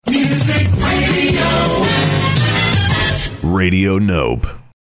Radio Nope.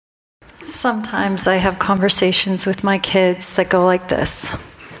 Sometimes I have conversations with my kids that go like this.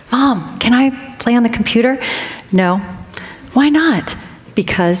 Mom, can I play on the computer? No. Why not?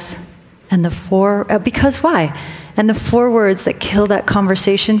 Because. Because why? And the 4 words that kill that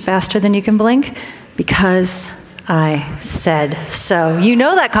conversation faster than you can blink? Because I said so. You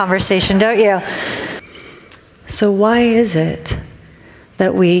know that conversation, don't you? So why is it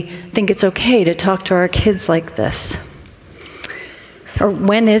that we think it's okay to talk to our kids like this? Or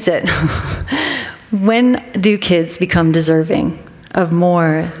when is it? When do kids become deserving of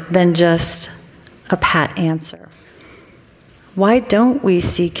more than just a pat answer? Why don't we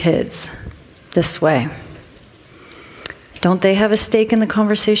see kids this way? Don't they have a stake in the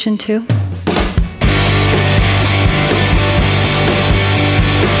conversation too?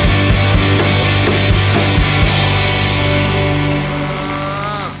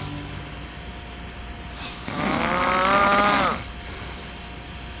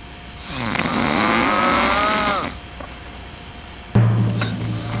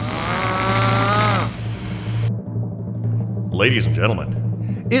 Ladies and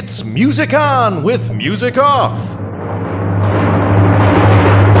gentlemen, it's Music On with Music Off.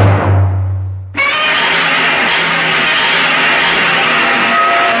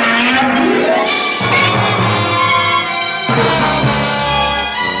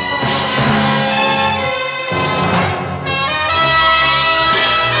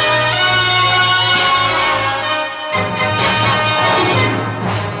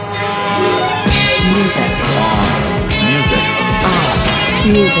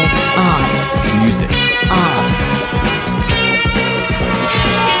 Music on. Music on.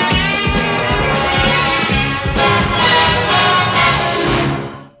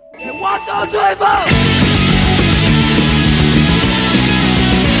 One, two, three, four.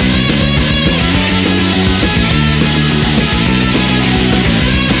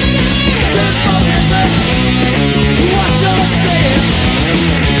 Kids won't listen. What you're saying.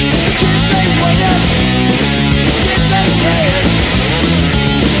 Kids ain't winning. Kids ain't playing.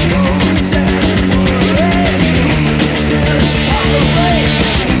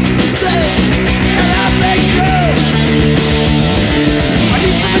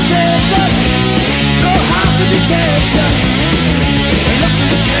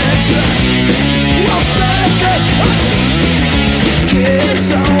 Kids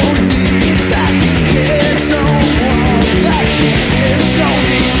don't need that. Kids don't want that. Kids don't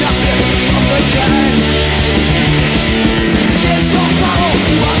need nothing of the kind. Kids don't follow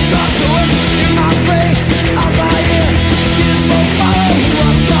what you're doing in my face, out my ear. Kids won't follow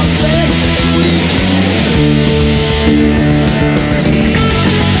what you're saying. We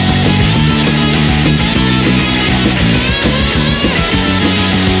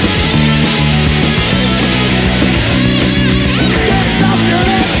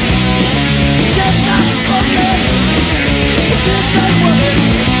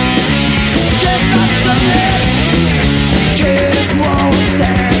Kids won't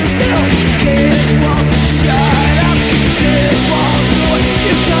stand still. Kids won't shut up. Kids won't do it.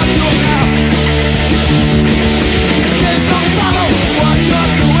 You talk to them now. Kids don't follow what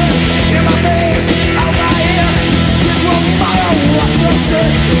you're doing in my face, out my ear. Kids won't follow what you're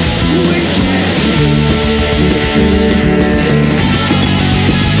saying. We can't.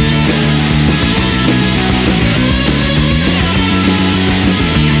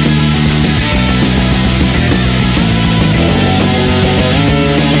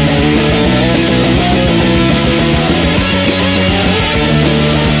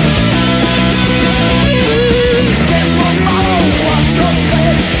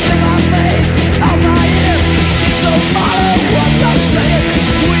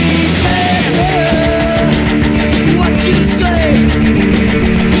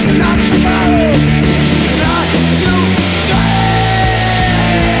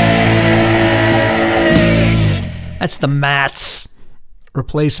 That's the Mats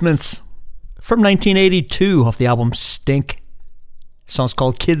Replacements from 1982 off the album Stink. The song's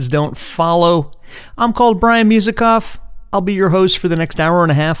called Kids Don't Follow. I'm called Brian Musicoff. I'll be your host for the next hour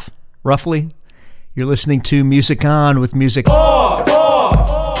and a half, roughly. You're listening to Music On with Music Off.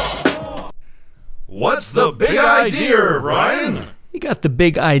 What's the big idea, Brian? You got the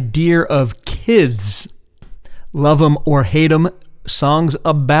big idea of kids. Love 'em or hate 'em, songs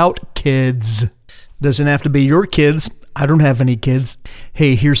about kids. Doesn't have to be your kids. I don't have any kids.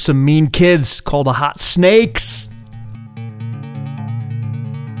 Hey, here's some mean kids called the Hot Snakes.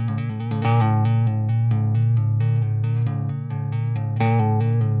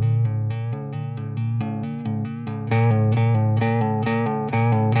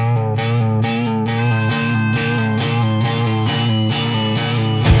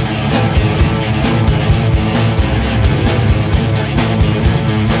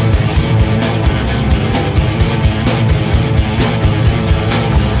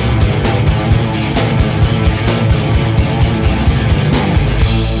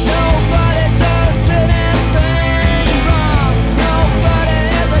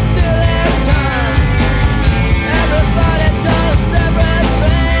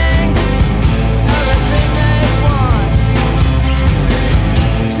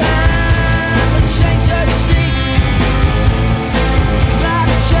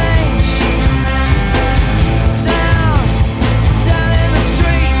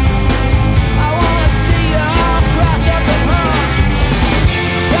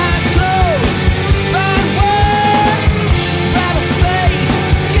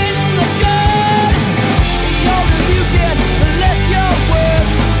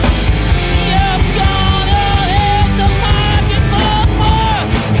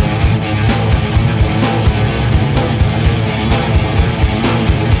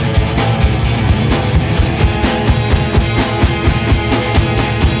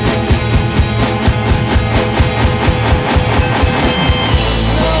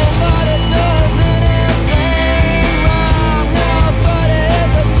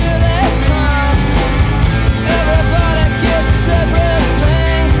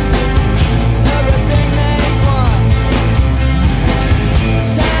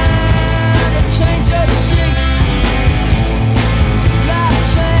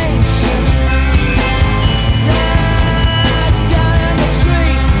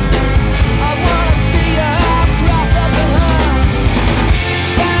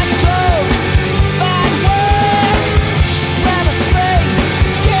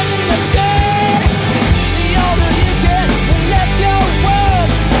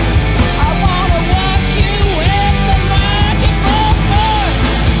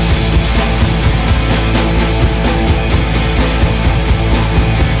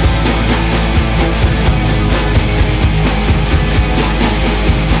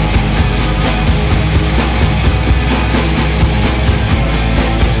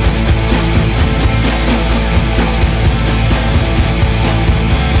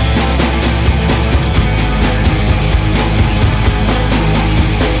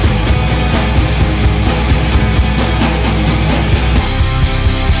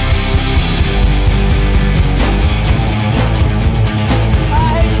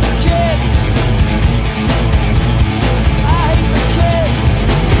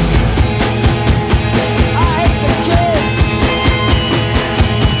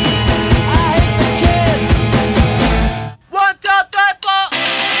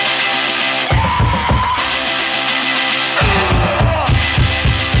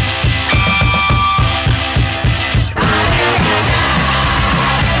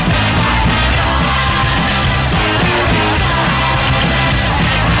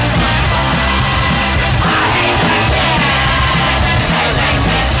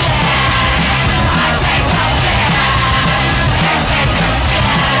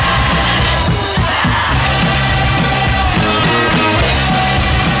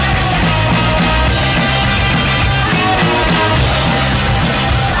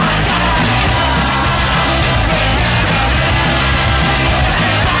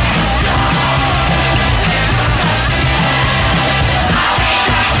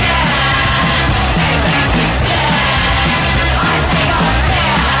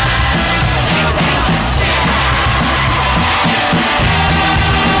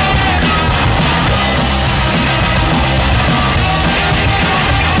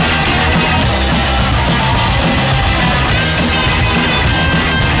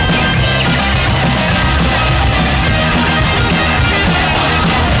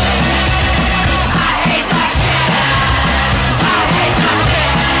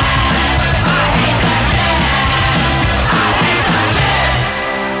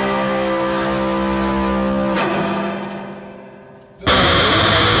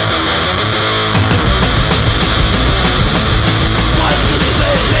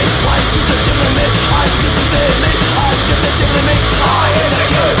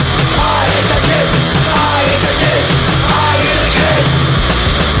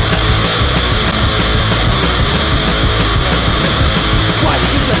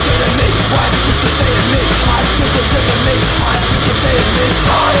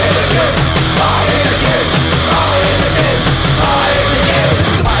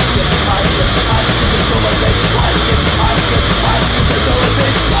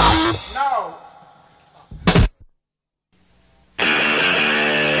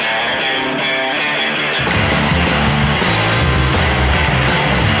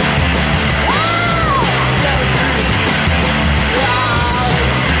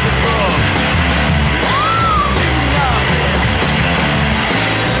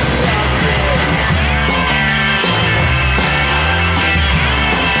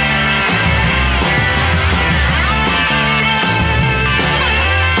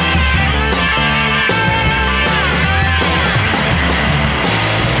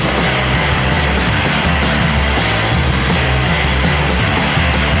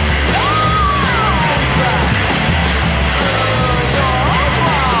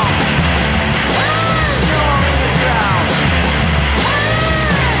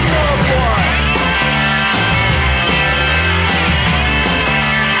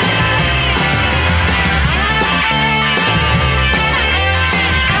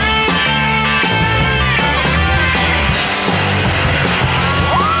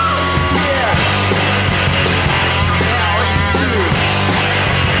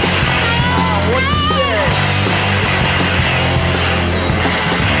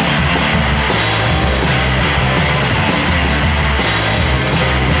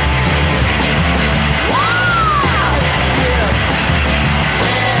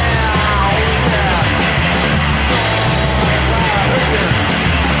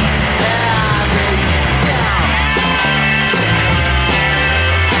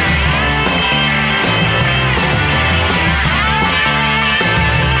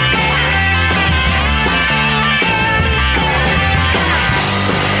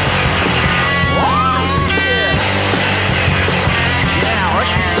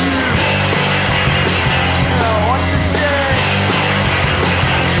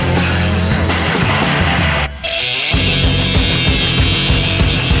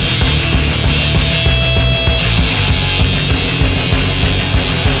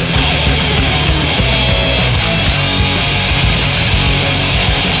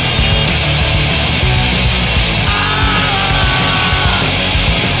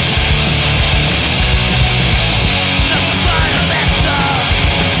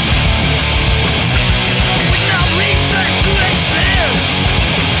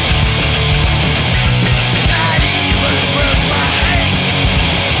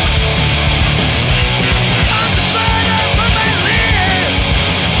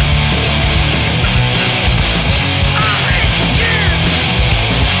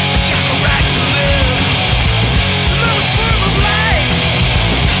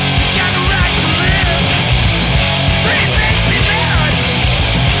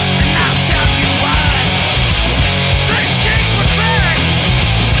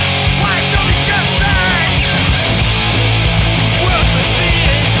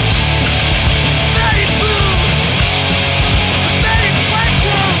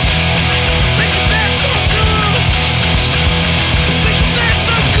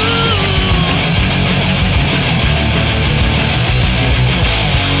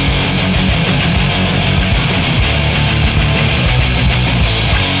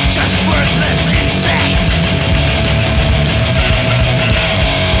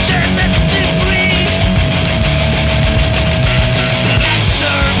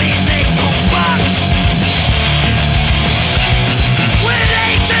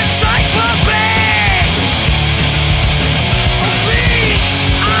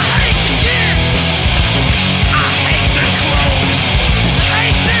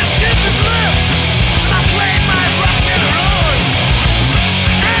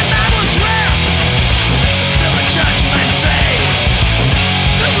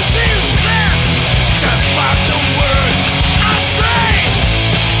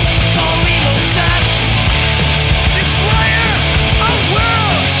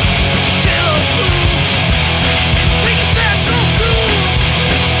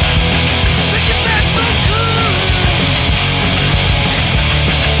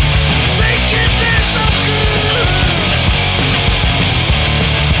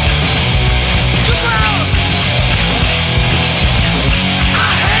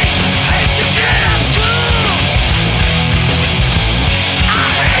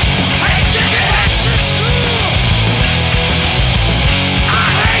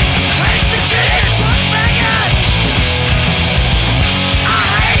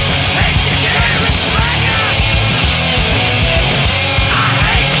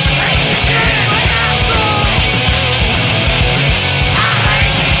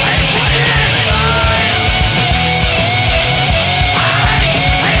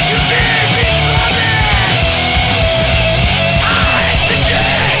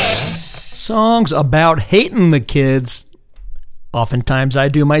 Songs about hating the kids. Oftentimes I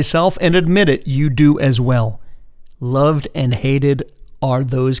do myself, and admit it, you do as well. Loved and hated are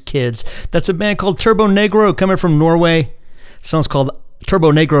those kids. That's a band called Turbonegro coming from Norway. Song's called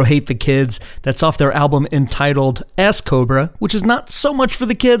Turbonegro Hate the Kids. That's off their album entitled Cobra, which is not so much for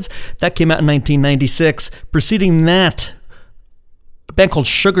the kids. That came out in 1996. Preceding that, a band called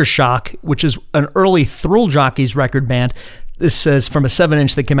Sugarshock, which is an early Thrill Jockeys record band. This is from a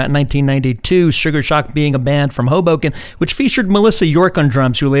 7-inch that came out in 1992, Sugarshock being a band from Hoboken, which featured Melissa York on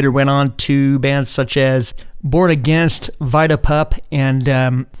drums, who later went on to bands such as Born Against, Vita Pup,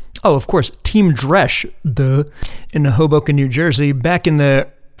 and, of course, Team Dresch, in Hoboken, New Jersey. Back in the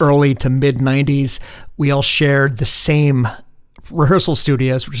early to mid-90s, we all shared the same rehearsal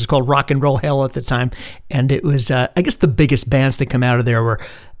studios, which is called Rock and Roll Hell at the time, and it was, I guess the biggest bands to come out of there were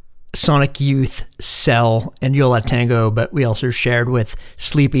Sonic Youth, Cell, and Yola Tango, but we also shared with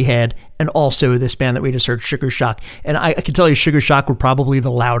Sleepyhead and also this band that we just heard, Sugarshock. And I can tell you Sugarshock were probably the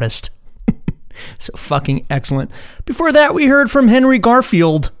loudest. So fucking excellent. Before that, we heard from Henry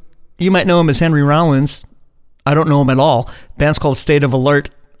Garfield. You might know him as Henry Rollins. I don't know him at all. Band's called State of Alert.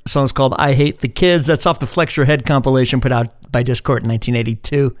 The song's called I Hate the Kids. That's off the Flex Your Head compilation put out by Discord in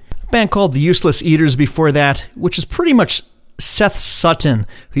 1982. A band called The Useless Eaters before that, which is pretty much Seth Sutton,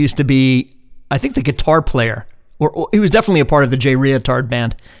 who used to be, I think, the guitar player, or he was definitely a part of the Jay Reatard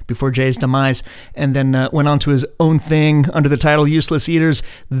band before Jay's demise, and then went on to his own thing under the title Useless Eaters.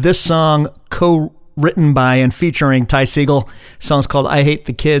 This song, co-written by and featuring Ty Segall, song's called I Hate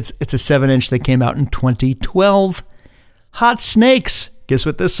the Kids. It's a 7-inch that came out in 2012. Hot Snakes, guess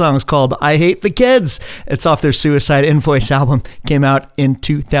what this song's called? I Hate the Kids. It's off their Suicide Invoice album, came out in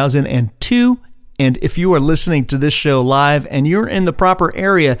 2002. And if you are listening to this show live and you're in the proper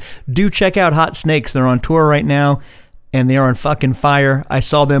area, do check out Hot Snakes. They're on tour right now, and they are on fucking fire. I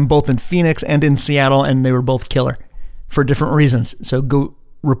saw them both in Phoenix and in Seattle, and they were both killer for different reasons. So go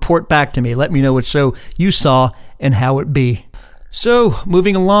report back to me. Let me know what show you saw and how it be. So,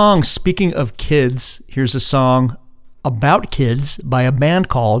 moving along, speaking of kids, here's a song about kids by a band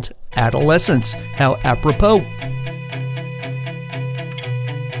called Adolescents. How apropos.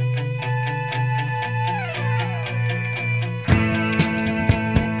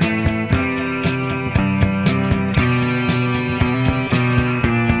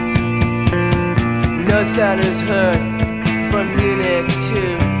 No sound is heard from Unit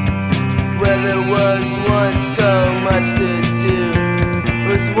 2, where there was once so much to do. It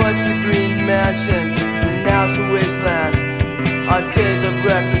was once a green mansion, and now it's a wasteland. Our days of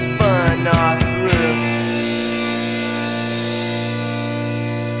reckless fun are through.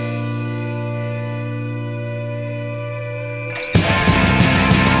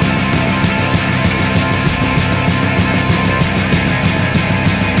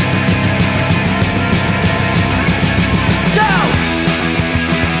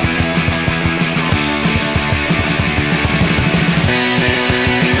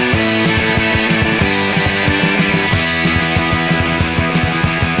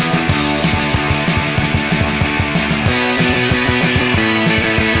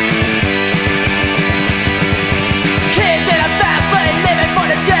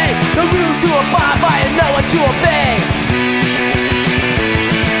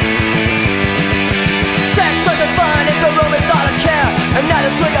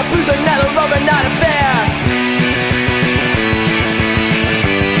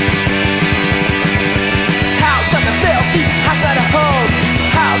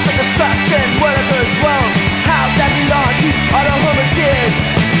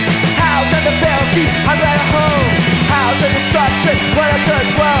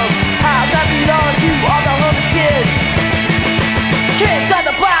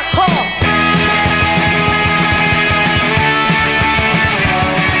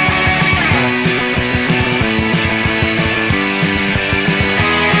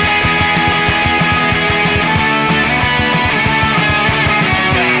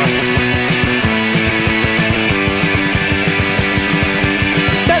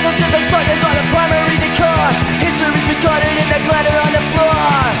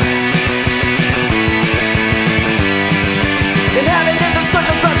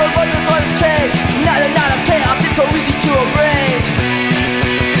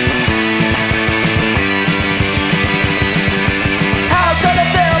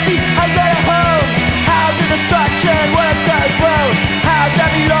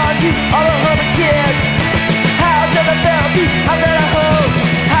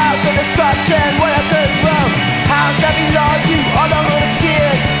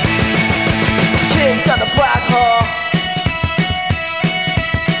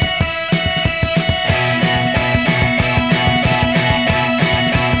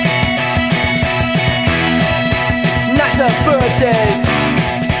 days,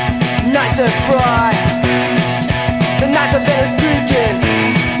 nights of pride, the nights of endless drinking,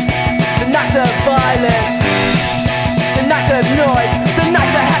 the nights of violence, the nights of noise, the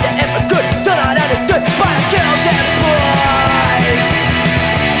nights that had to end for good, still not understood by the girls and boys.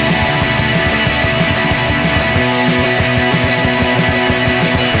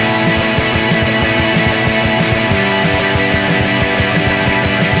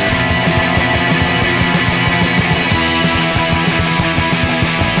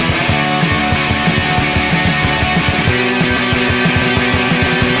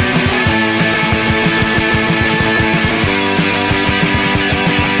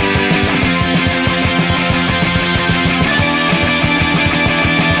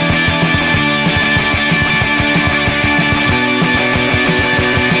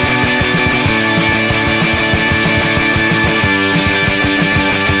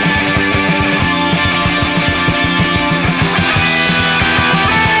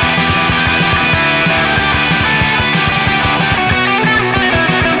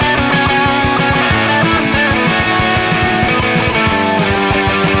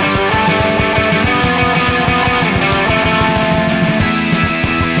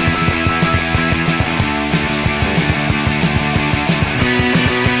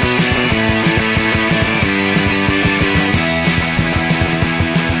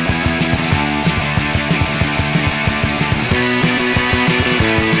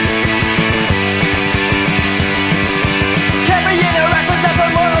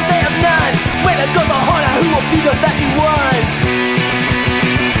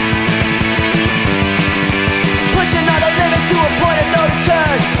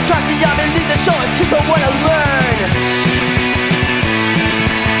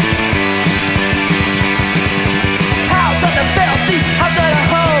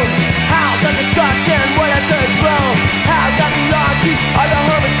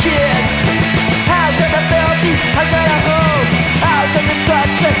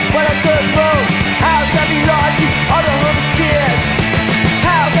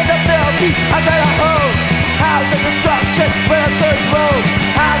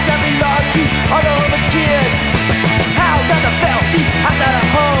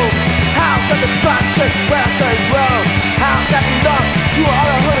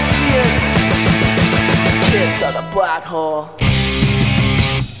 Black hole.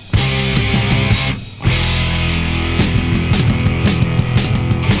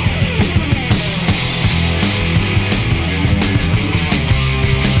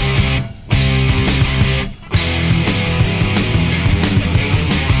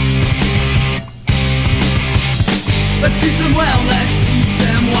 Let's teach them well, let's teach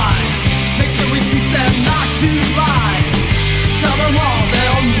them wise. Make sure we teach them not to lie. Tell them all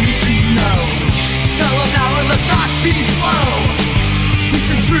they'll need to know. Tell them now and let's not be slow. Teach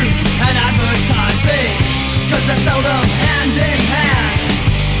them truth and advertising, cause they're seldom hand in hand.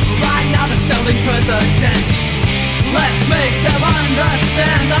 Right now they're selling presidents. Let's make them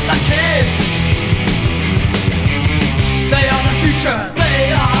understand that the kids, they are the future, they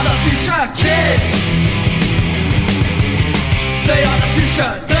are the future kids. They are the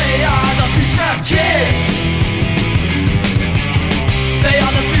future, they are the future kids. They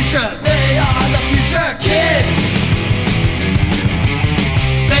are the future, they are the future kids.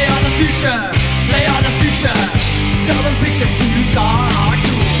 They are the future, they are the future. Tell them picture tunes are our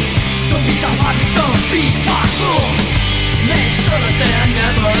tools. Don't be taught logic, don't be taught rules. Make sure that they're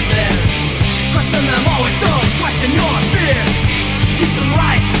never theirs. Question them always, don't question your fears. Teach them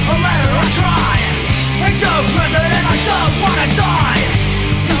right, a letter, a cry. Hey Joe, President, I don't wanna die.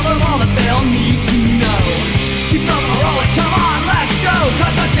 Tell them all that they'll need to know. Keep them rolling, come on, let's go.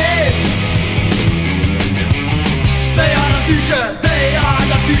 Cause the kids, they are the future, they are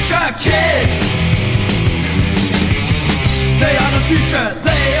the future kids. They are the future,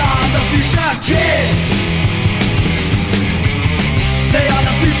 they are the future kids. They are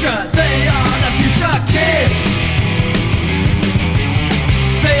the future, they are the future kids.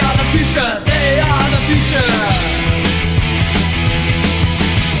 They are the future, they are the future.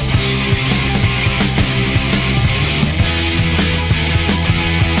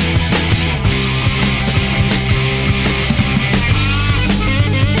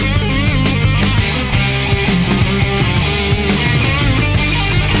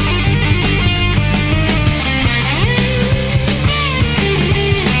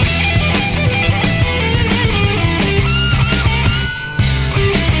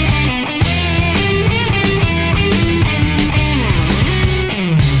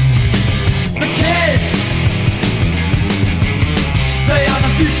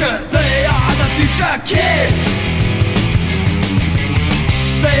 They are the future kids.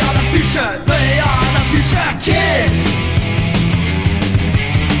 They are the future, they are the future kids.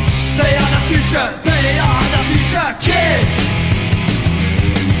 They are the future, they are the future kids.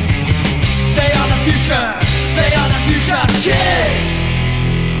 They are the future, they are the future kids.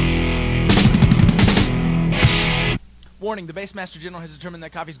 Warning, the Bassmaster General has determined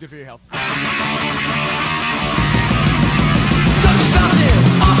that coffee is good for your health. Touch fountain,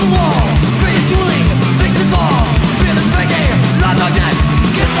 on the wall, breathe dueling, makes it fall, feeling reggae, love like that.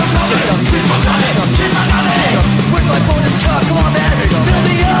 Kids are coming, kids are coming, kids are coming. Where's my bonus cup? Come on, man, fill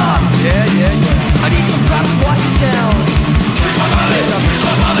me up. Yeah. I need some crap to wash it down. Kids are coming, kids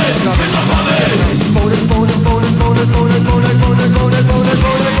are coming, kids are coming. Bonus, bonus, bonus, bonus, bonus, bonus, bonus, bonus, bonus, bonus,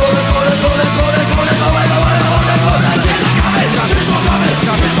 bonus, bonus, bonus, bonus, bonus,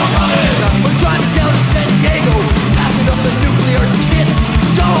 we're driving down to San Diego, passing up the nuclear tip.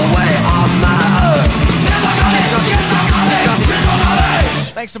 Go away off my earth.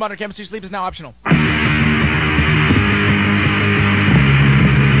 Thanks to modern chemistry, sleep is now optional.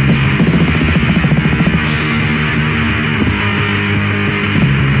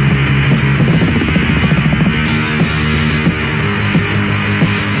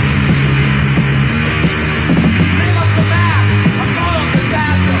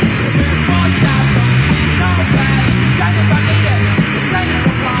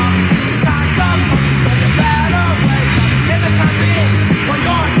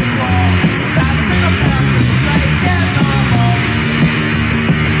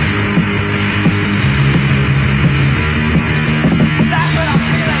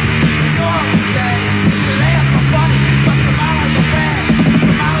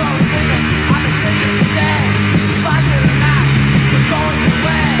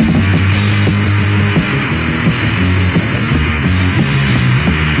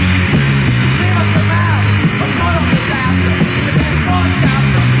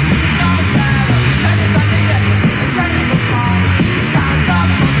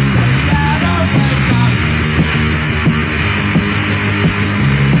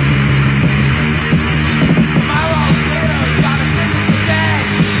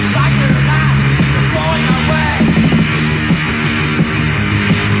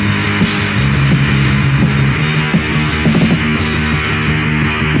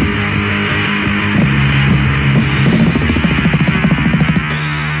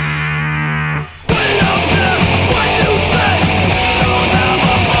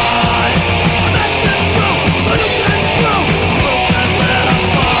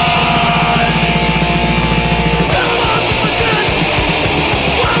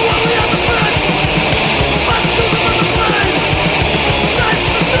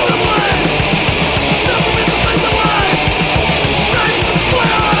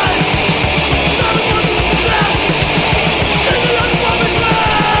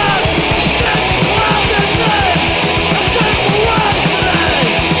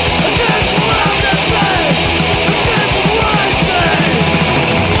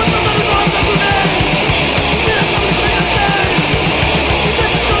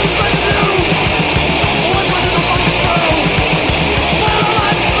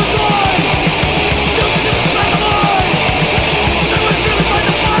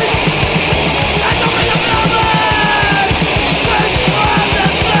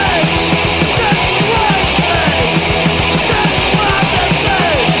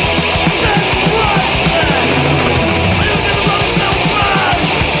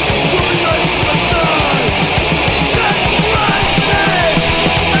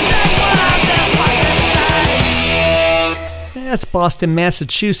 That's Boston,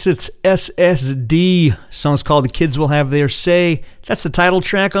 Massachusetts, SSD. Song's called The Kids Will Have Their Say. That's the title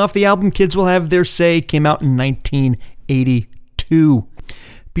track off the album Kids Will Have Their Say. Came out in 1982.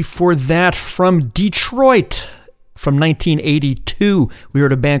 Before that, from Detroit, from 1982, we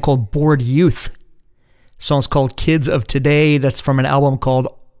heard a band called Bored Youth. Song's called Kids of Today. That's from an album called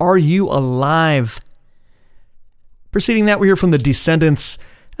Are You Alive? Preceding that, we hear from the Descendents.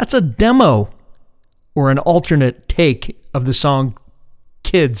 That's a demo or an alternate take of the song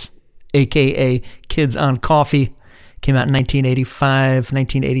Kids, aka Kids on Coffee. Came out in 1985,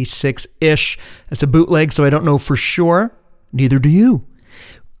 1986-ish. That's a bootleg, so I don't know for sure. Neither do you.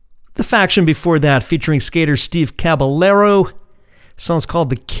 The Faction before that, featuring skater Steve Caballero. Song's called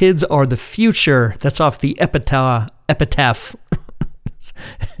The Kids Are the Future. That's off the Epitaph. Epitaph.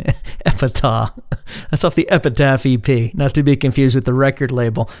 That's off the Epitaph EP. Not to be confused with the record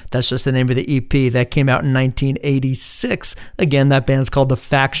label. That's just the name of the EP. That came out in 1986. Again, that band's called The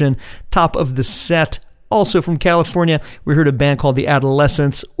Faction. Top of the set, Also from California, we heard a band called the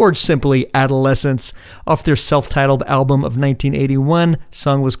Adolescents, or simply Adolescents, off their self-titled album of 1981.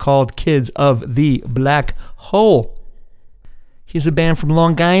 Song was called Kids of the Black Hole. He's a band from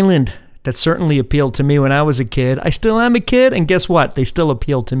Long Island that certainly appealed to me when I was a kid. I still am a kid, and guess what? They still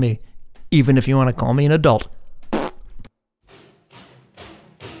appeal to me, even if you want to call me an adult.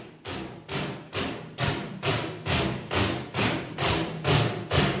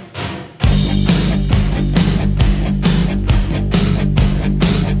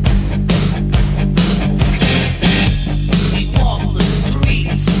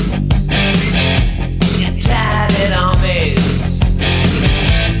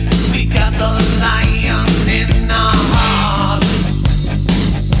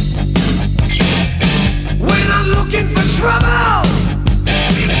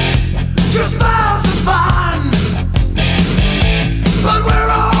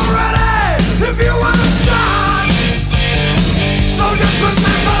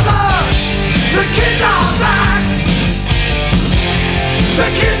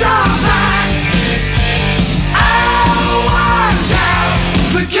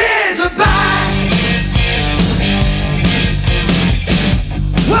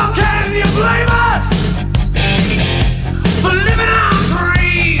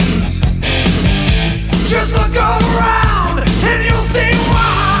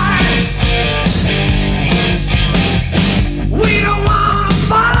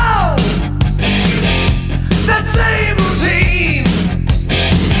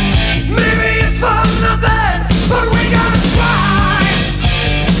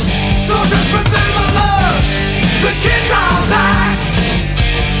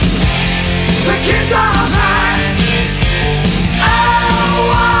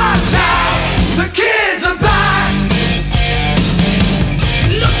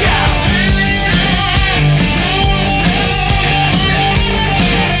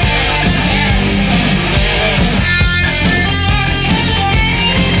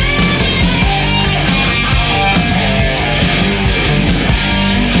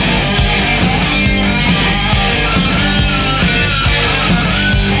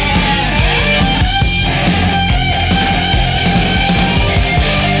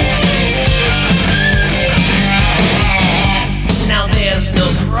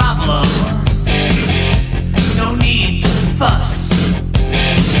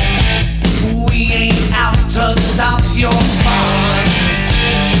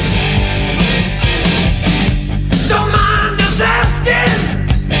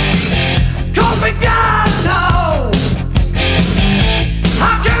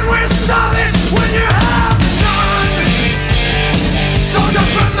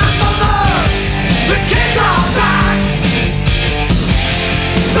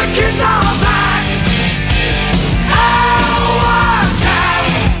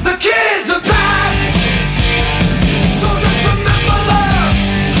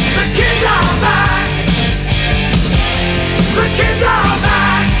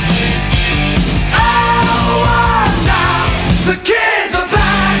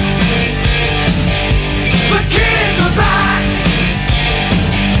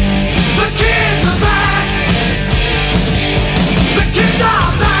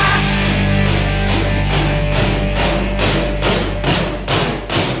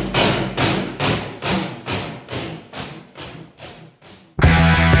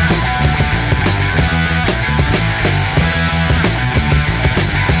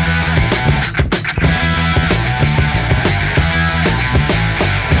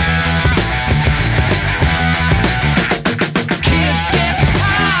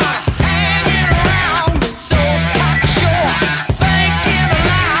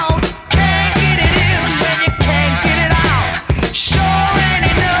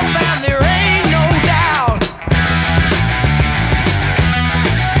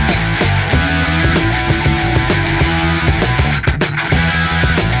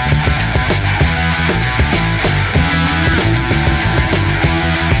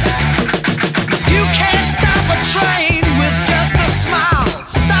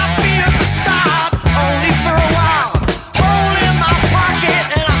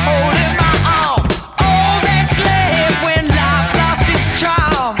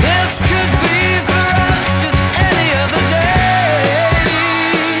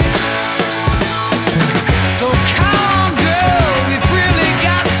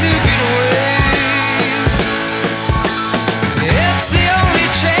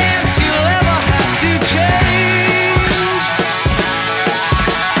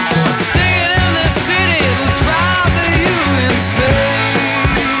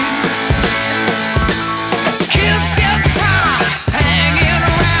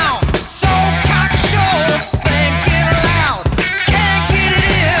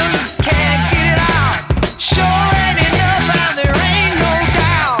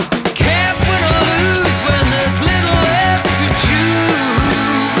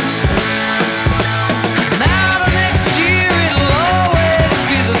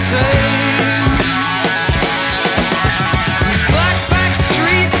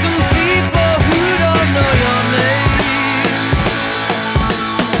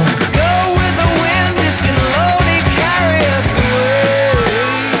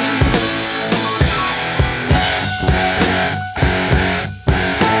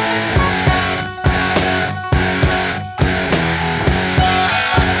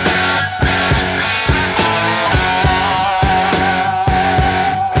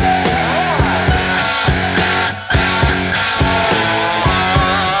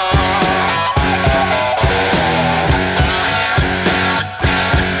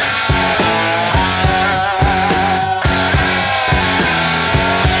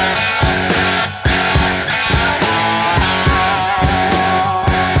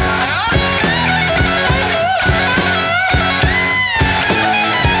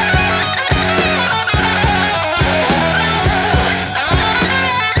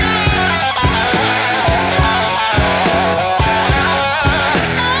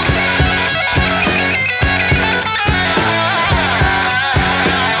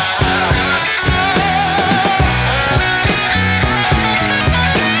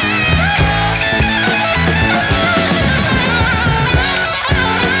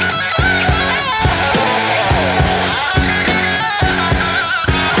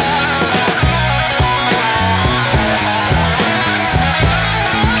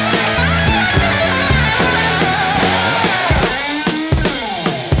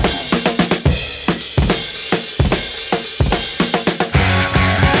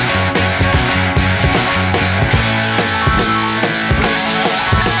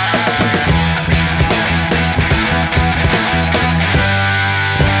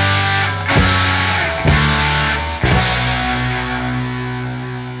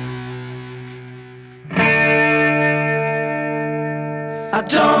 I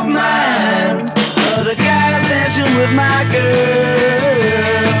don't mind other guys dancing with my girl.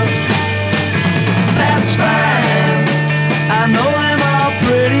 That's fine, I know them all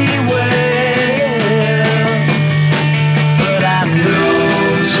pretty well. But I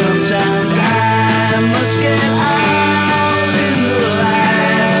know sometimes I must get out in the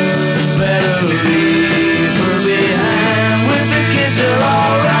light. Better leave her behind. With the kids are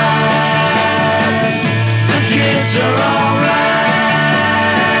alright. The kids are alright.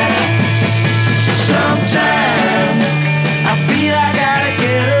 Sometimes I feel I gotta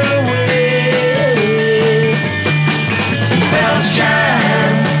get away. Bells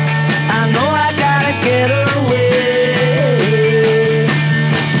chime, I know I gotta get away.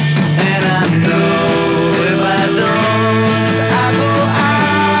 And I know if I don't, I go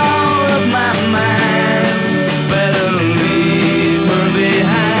out of my mind. Better leave her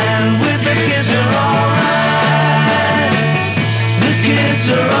behind. With the kids are alright. The kids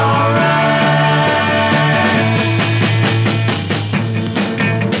are alright.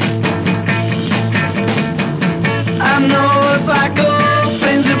 I know if I go,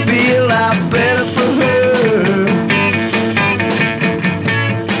 things will be a lot better for her.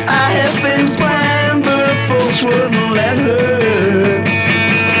 I had things planned, but folks wouldn't let her.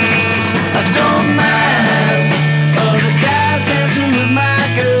 I don't mind other guys dancing with my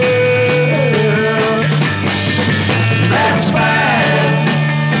girl. That's fine,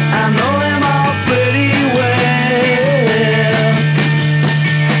 I know them all pretty well.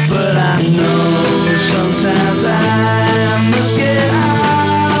 But I know sometimes I must get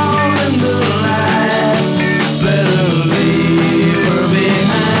out in the light. Better leave her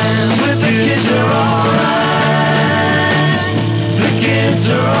behind. With the kids are alright. The kids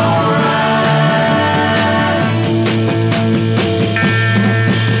are alright.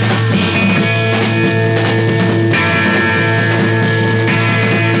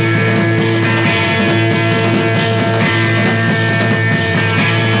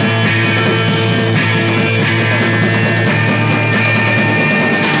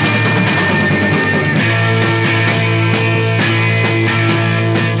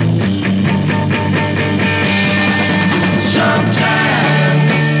 Sometimes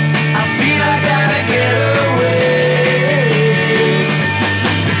I feel I gotta get away.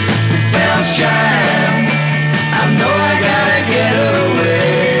 Bells chime, I know I gotta get away.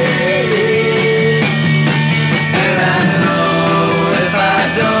 And I know if I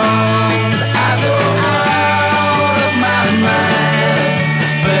don't, I go out of my mind.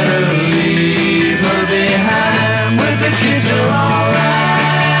 Better leave her behind. With the kids are alright.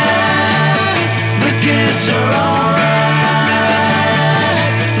 The kids are alright.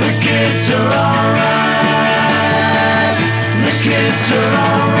 The kids are alright. The kids are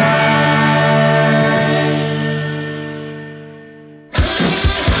alright.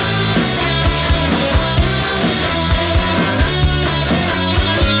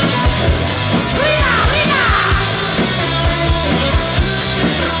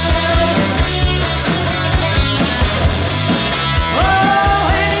 Oh,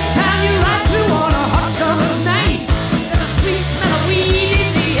 anytime you ride through on a hot summer's night, there's a sweet smell of weed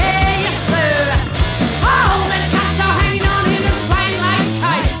in the air, yes sir. Oh, the cats are hanging on in and flying like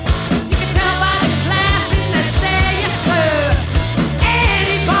kites.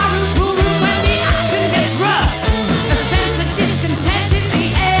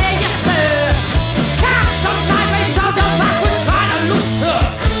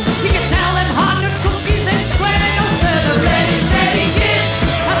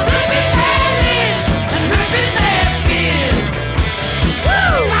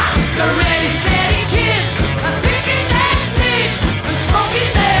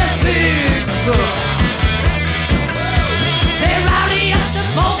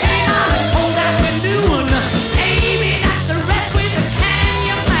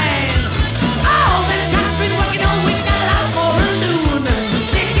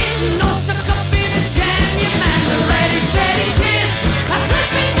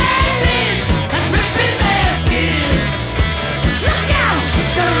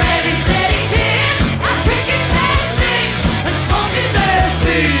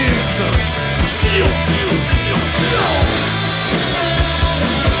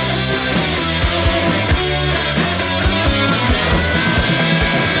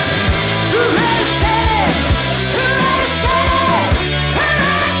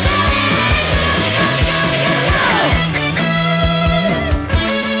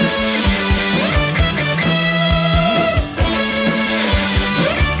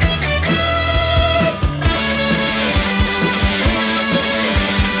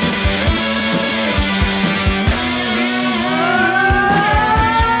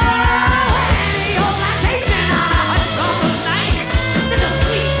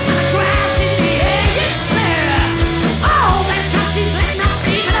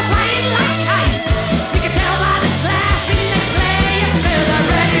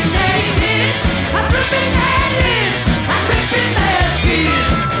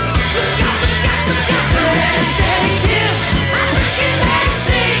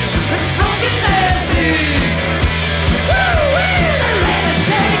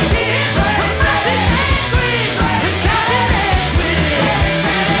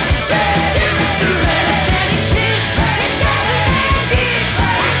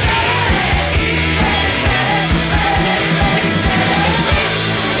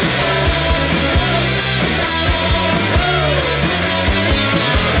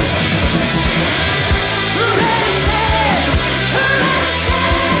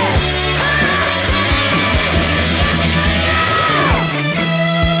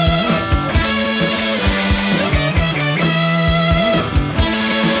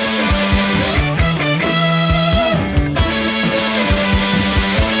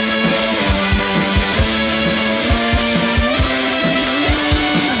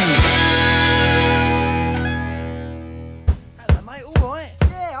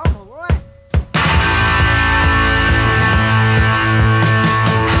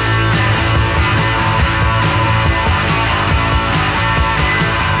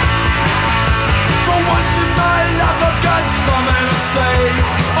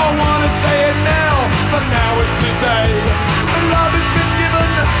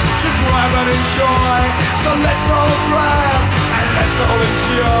 and enjoy. So let's all grab and let's all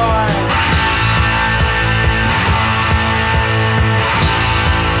enjoy.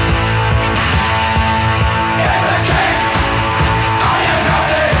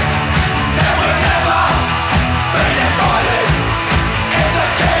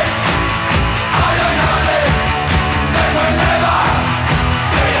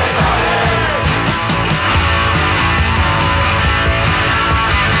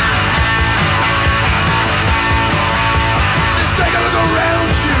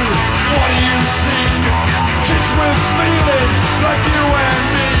 Like you and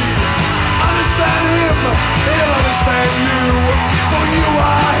me, understand him, he'll understand you. For you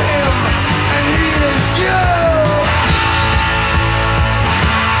are him, and he is you.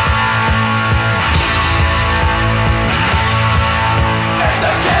 If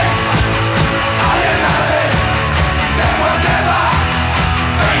the kids are united, then we'll never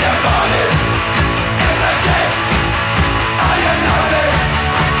be divided. If the kids are united,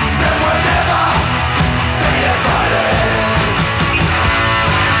 then we'll never be divided.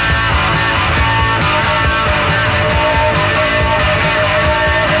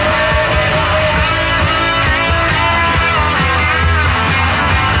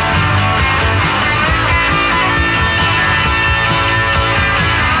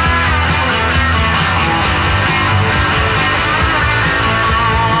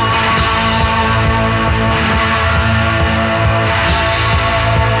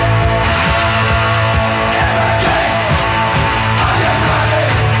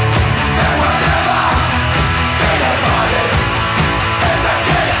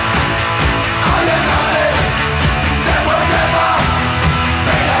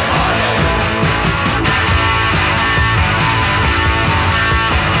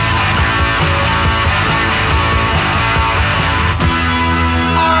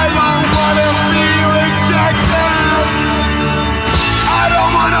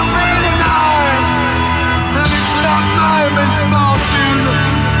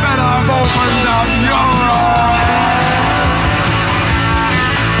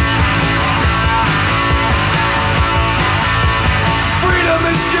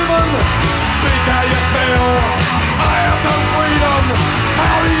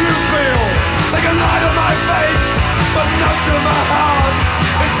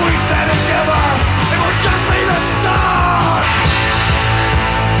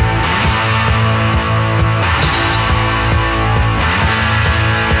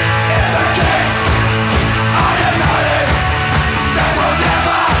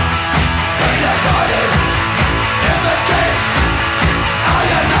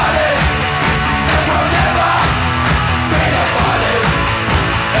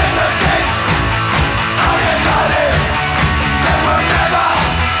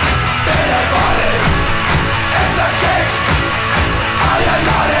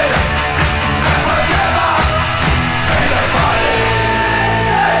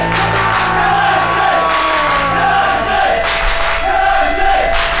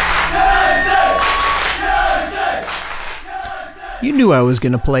 You knew I was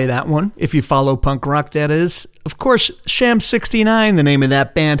going to play that one, if you follow punk rock, that is. Of course, Sham 69, the name of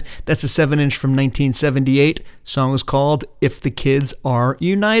that band. That's a 7-inch from 1978. Song was called If the Kids Are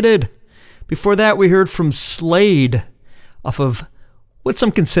United. Before that, we heard from Slade, off of what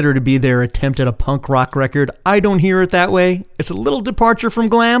some consider to be their attempt at a punk rock record. I don't hear it that way. It's a little departure from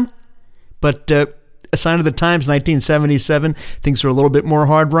glam, but a sign of the times, 1977. Things are a little bit more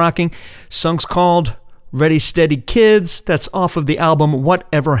hard rocking. Song's called Ready Steady Kids. That's off of the album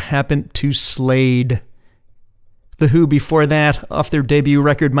Whatever Happened to Slade. The Who before that, off their debut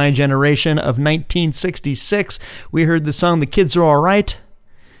record My Generation of 1966. We heard the song The Kids Are Alright.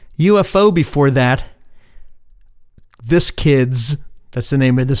 UFO before that. This Kids, that's the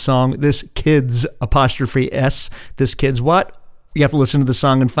name of the song. This Kids, apostrophe S. This Kids what? You have to listen to the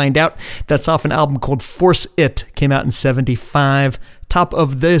song and find out. That's off an album called Force It. Came out in 75. Top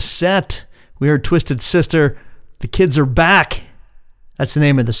of this set, we heard Twisted Sister, The Kids Are Back. That's the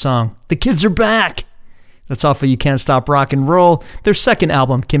name of the song. The Kids Are Back. That's off of You Can't Stop Rock and Roll. Their second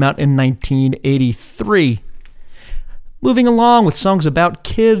album came out in 1983. Moving along with songs about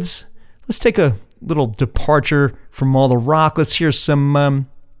kids, let's take a little departure from all the rock. Let's hear some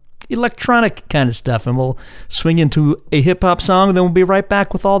electronic kind of stuff, and we'll swing into a hip-hop song, and then we'll be right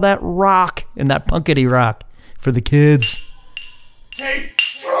back with all that rock and that punkity rock for the kids. Take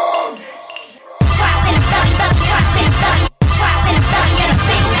drugs!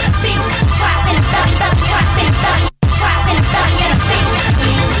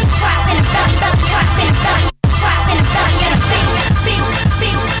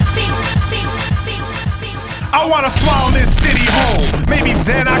 I wanna swallow this city whole. Maybe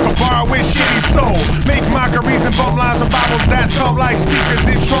then I can borrow his shitty soul. Make mockeries and bump lines with Bibles that thump like speakers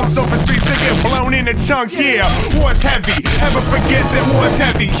in trunks over streets that get blown into chunks. Yeah, war's heavy. Ever forget that war's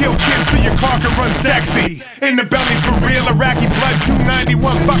heavy? Kill kids so your car can run sexy. In the belly for real, Iraqi blood 291.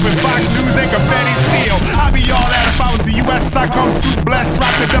 Fuck with Fox News and Bettie Serveert. I'd be all that if I was the US. I come through blessed,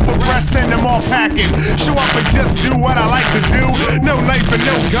 rock the double breast, send them all packing. Show up and just do what I like to do. No knife and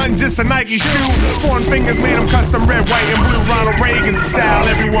no gun, just a Nike shoe. Foreign fingers made them custom red, white, and blue. Ronald Reagan style.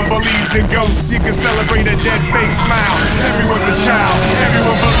 Everyone believes in ghosts. You can celebrate a dead fake smile. Everyone's a child.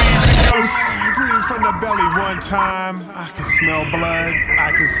 Everyone believes in ghosts. Greetings from the belly one time. I can smell blood.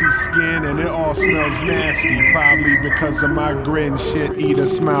 I can see skin, and it all smells nasty. Probably because of my grin. Shit, eat a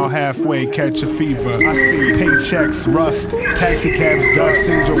smile halfway, catch a fever. I see paychecks rust, taxi cabs dust,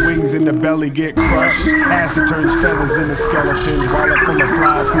 angel wings in the belly get crushed. Acid turns feathers into skeletons, wallet full of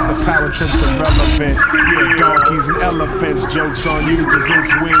flies cause the power trip's irrelevant. Yeah, donkeys and elephants, jokes on you cause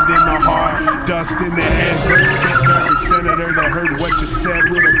it's wind in the heart, dust in the head. Verse spit every senator that heard what you said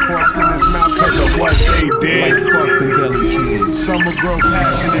with a corpse in his mouth cause of what they did. Like fuck the belly kids. Some will grow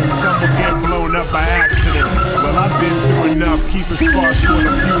passionate, some will get blown up by accident. Well, I've been through enough, keep a spark for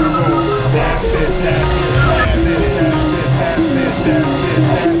the funeral. That's it, that's it, that's it, that's it, that's it, that's it,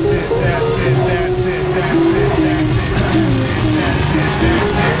 that's it, that's it, that's it, that's it,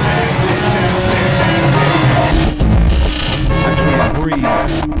 I can't breathe.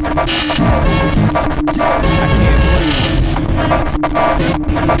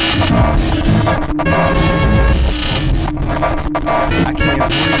 I can't breathe. I can't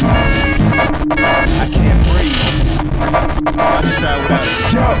breathe. I can't breathe. I just try without it.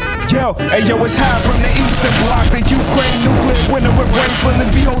 Yo, hey yo, it's high from the eastern block. The Ukraine nuclear winter with brain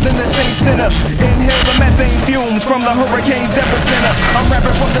splinters beholding the same center. Inhale the methane fumes from the hurricane's epicenter. I'm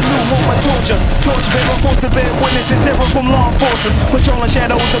rapping from the new home of torture. Torture bearer, forced to bear witnesses, terror from law enforcers. Patrolling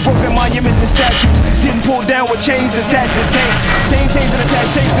shadows of broken monuments and statues. Getting pulled down with chains attached to tanks. Same chains and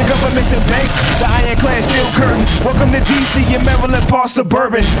attached tanks to governments and banks. The ironclad steel curtain. Welcome to DC and Maryland, part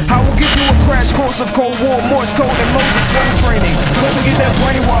suburban. I will give you a crash course of Cold War, Morse code, and loads of phone training. Don't forget that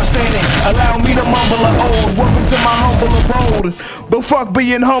brainwash standing. Allow me to mumble a ode. Welcome to my humble abode. But fuck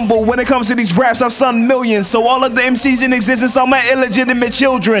being humble. When it comes to these raps, I've sung millions. So all of the MCs in existence are my illegitimate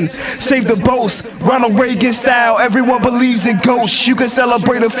children. Save the boast, Ronald Reagan style. Everyone believes in ghosts. You can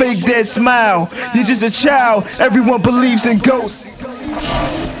celebrate a fake dead smile. You're just a child. Everyone believes in ghosts.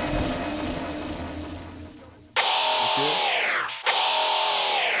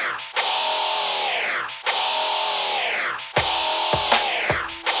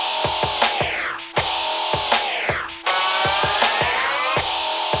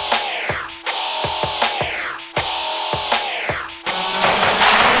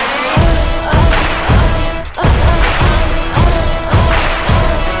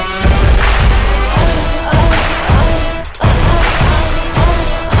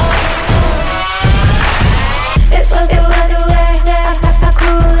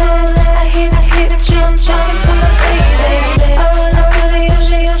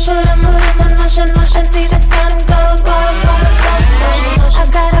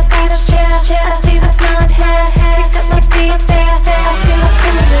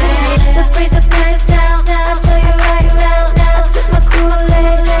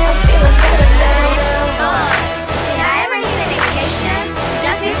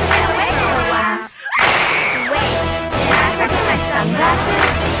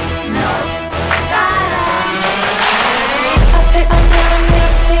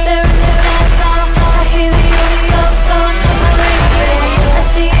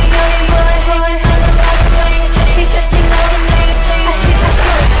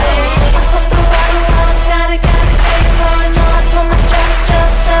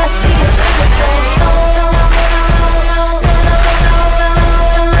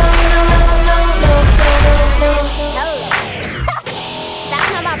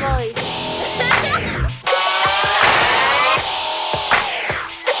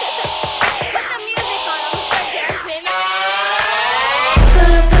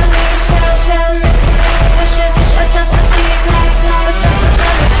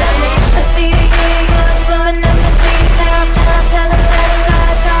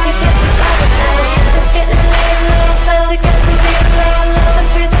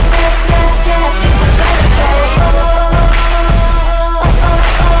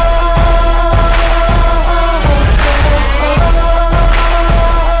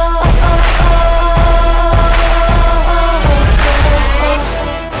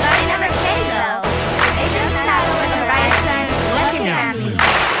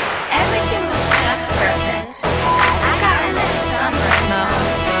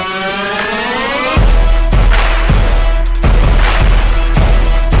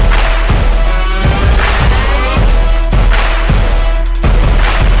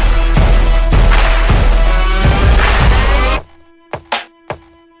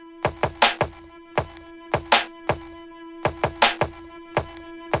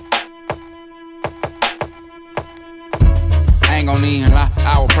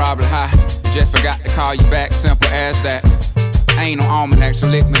 I was probably high. Just forgot to call you back, simple as that. I ain't no almanac, so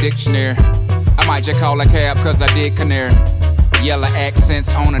lick my dictionary. I might just call a cab cause I did canary. Yellow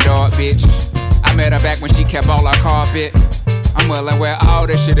accents on a dog, bitch. I met her back when she kept all our carpet. I'm well aware all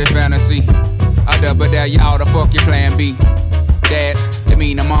this shit is fantasy. I double dare y'all to fuck your plan B. Dads, that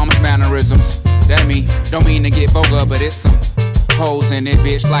mean the mama's mannerisms. That mean, don't mean to get vulgar, but it's some hoes in it,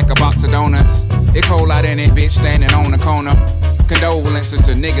 bitch, like a box of donuts. It cold out in it, bitch, standing on the corner. Condolences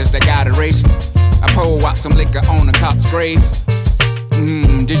to niggas that got erased. I pour out some liquor on the cop's grave.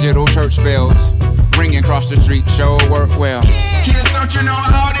 Digital church bells ringing across the street, sure work well. Kids, don't you know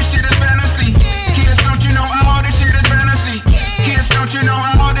all this shit is fantasy? Kids, don't you know all this shit is fantasy? Kids, don't you know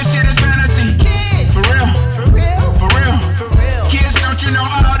all this shit is fantasy? For real, for real, for real, for real. Kids, don't you know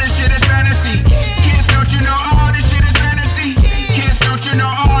all this shit is fantasy? Kids, don't you know all this shit is fantasy? Kids, don't you know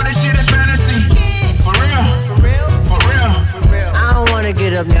all this shit is fantasy? For real, for real, for real, for real. I don't wanna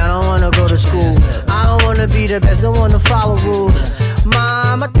get up now, I don't wanna go to school. I don't wanna be the best, don't wanna follow rules.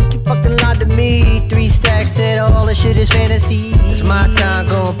 Mom, I think you fucking lied to me. 3 stacks said all this shit is fantasy. It's my time,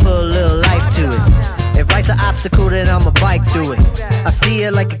 gonna put a little life to it. If life's an obstacle, then I'ma bike through it. I see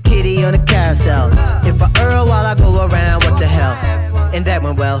it like a kitty on a carousel. If I err while I go around, what the hell? And that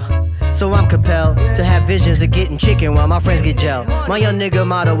went well. So I'm compelled to have visions of getting chicken while my friends get gel. My young nigga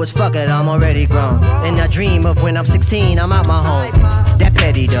motto was fuck it, I'm already grown. And I dream of when I'm 16, I'm out my home. That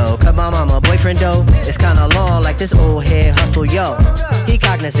petty though, cause my mama boyfriend though, it's kinda long like this old head hustle, yo. He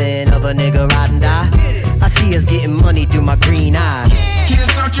cognizant of a nigga ride and die. I see us getting money through my green eyes.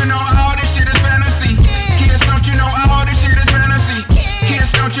 Kids, don't you know all this shit is fantasy? Kids, don't you know all this shit is fantasy?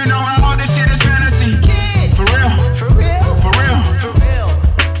 Kids, don't you know all this shit is fantasy? For real, for real, for real, for real.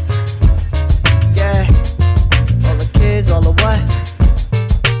 Yeah, all the kids, all the what?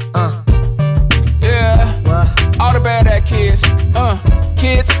 Yeah, what? All the bad ass kids,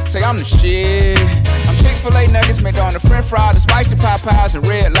 kids say I'm the shit. I'm Chick-fil-A nuggets made on the French fries, the spicy Popeyes, and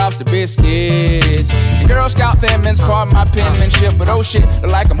Red Lobster biscuits. And Girl Scout Thin Mints, pardon my penmanship, but oh shit,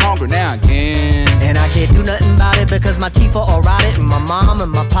 look like I'm hungry now again. And I can't do nothing about it because my teeth are all rotted, and my mom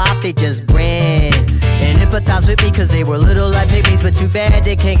and my pop, they just grin and empathize with me cause they were little like babies, but too bad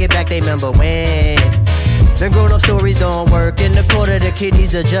they can't get back they remember wins. The grown-up stories don't work in the court of the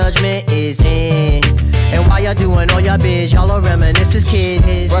kiddies, the judgment is in. And while y'all doing all y'all biz, y'all are reminisce as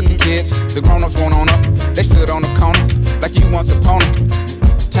kids. Fuck the kids, the grown-ups went on up. They stood on the corner like you once upon a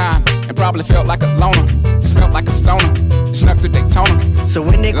time, and probably felt like a loner. Smelled like a stoner, snuck to Daytona. So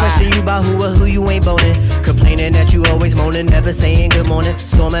when they question you about who or who you ain't boning, complaining that you always moaning, never saying good morning,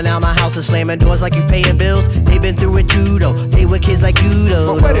 storming out my house and slamming doors like you paying bills. They been through it too though, they were kids like you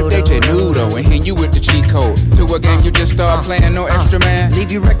though. But what if they just knew though, and hit you with the cheat code to a game you just start playing, no extra man?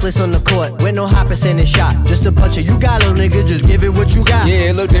 Leave you reckless on the court with no high percentage shot. Just a bunch of you got little nigga, just give it what you got.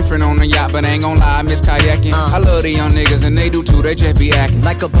 Yeah, it look different on the yacht, but I ain't gon' lie, I miss kayaking. I love the young niggas and they do too, they just be acting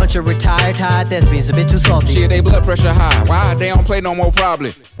like a bunch of retired thespians, a bit too salty. Shit, they blood pressure high, why they don't play no more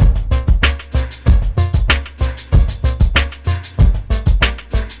probably? Kids,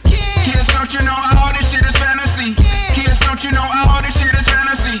 don't you know all this shit is fantasy? Kids, don't you know all this shit is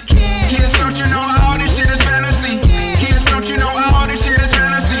fantasy? Kids, don't you know all this shit is fantasy? Kids, don't you know all this shit is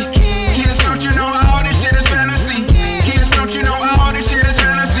fantasy? Kids, don't you know all this shit is fantasy? Kids, don't you know all this shit is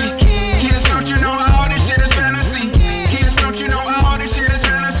fantasy? Kids, don't you know all this shit is fantasy? Kids, don't you know all this shit is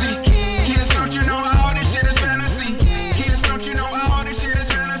fantasy? Kids, don't you know all this shit is fantasy? Kids, don't you know all this shit is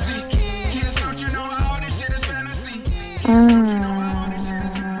fantasy? Kids, don't you know all this shit is fantasy?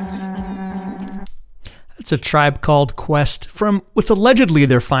 It's a Tribe Called Quest from what's allegedly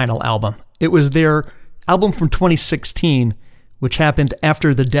their final album. It was their album from 2016, which happened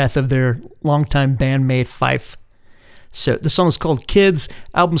after the death of their longtime bandmate Fife. So the song is called Kids.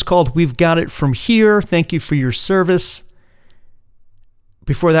 Album's called We've Got It From Here. Thank you for your service.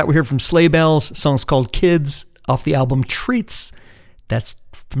 Before that, we heard from Sleigh Bells. Song's called Kids off the album Treats. That's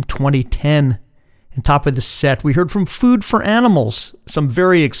from 2010. And top of the set, we heard from Food for Animals, some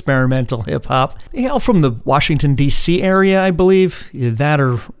very experimental hip-hop. They hail from the Washington, D.C. area, I believe, either that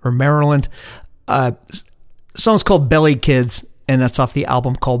or Maryland. Song's called Belly Kids, and that's off the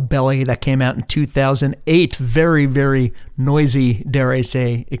album called Belly that came out in 2008. Very, very noisy, dare I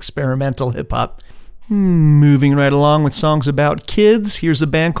say, experimental hip-hop. Moving right along with songs about kids, here's a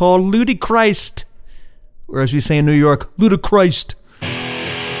band called Ludichri, or as we say in New York, Ludichrist.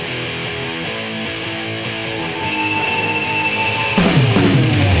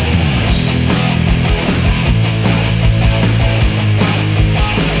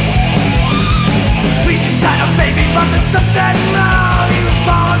 Something wrong, he was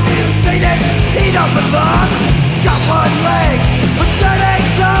born mutated, he don't belong. He's got one leg, but turn it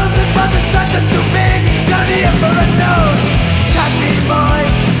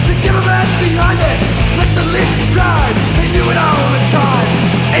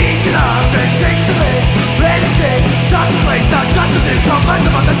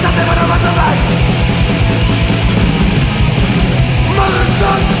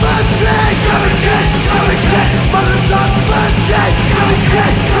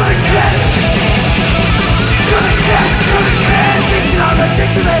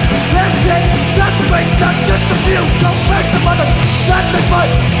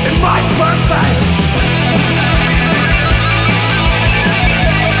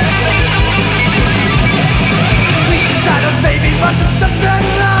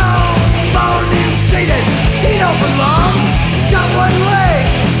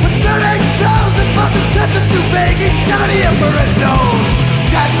the emperor known.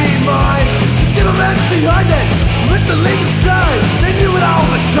 That be mine. The man's behind it. It's a legal sign. They knew it all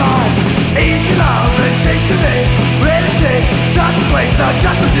the time. Aging on and chasing me. Ready to see. Touch the place. Not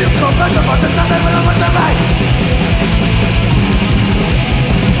just a few. Come back up on the top. Never know what to make.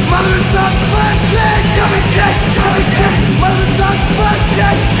 Mother and son, first kid. Come and kick. Come and kick. Mother and son, first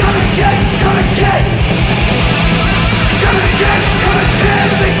kid. Come and kick. Come and kick. Come and kick. Come and kick.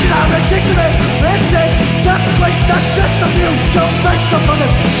 Aging on and chasing me. Ready to see. Touch the place. Not just a few. Don't make the money.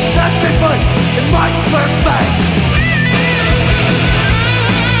 That they put in my sperm bag.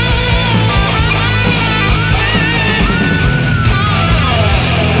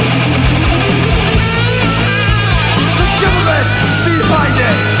 The government behind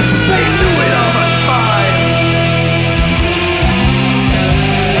it, they knew it all the time.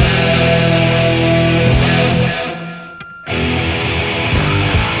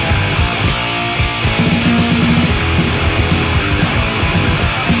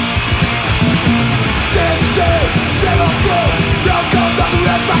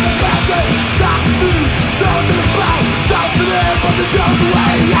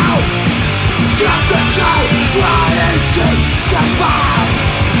 Just a child trying to survive.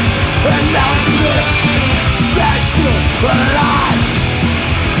 And now it's this, they're still alive.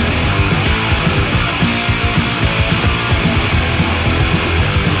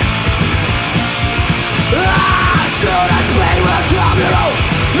 As soon as we will come here,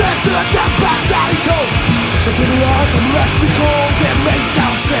 listen to the backside tone. Something wrong and left me cold. It may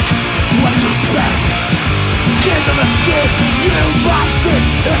sound sick, what do you expect? Kids on the skids, you might think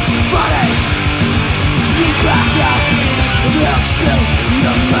it's funny. You pass out, and they'll steal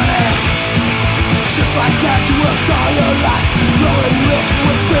your money. Just like that, you worked all your life, growing rich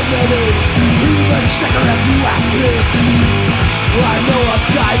with dignity. Even sicker if you ask me. I know a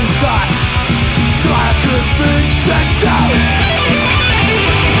guy who's got darker things to do.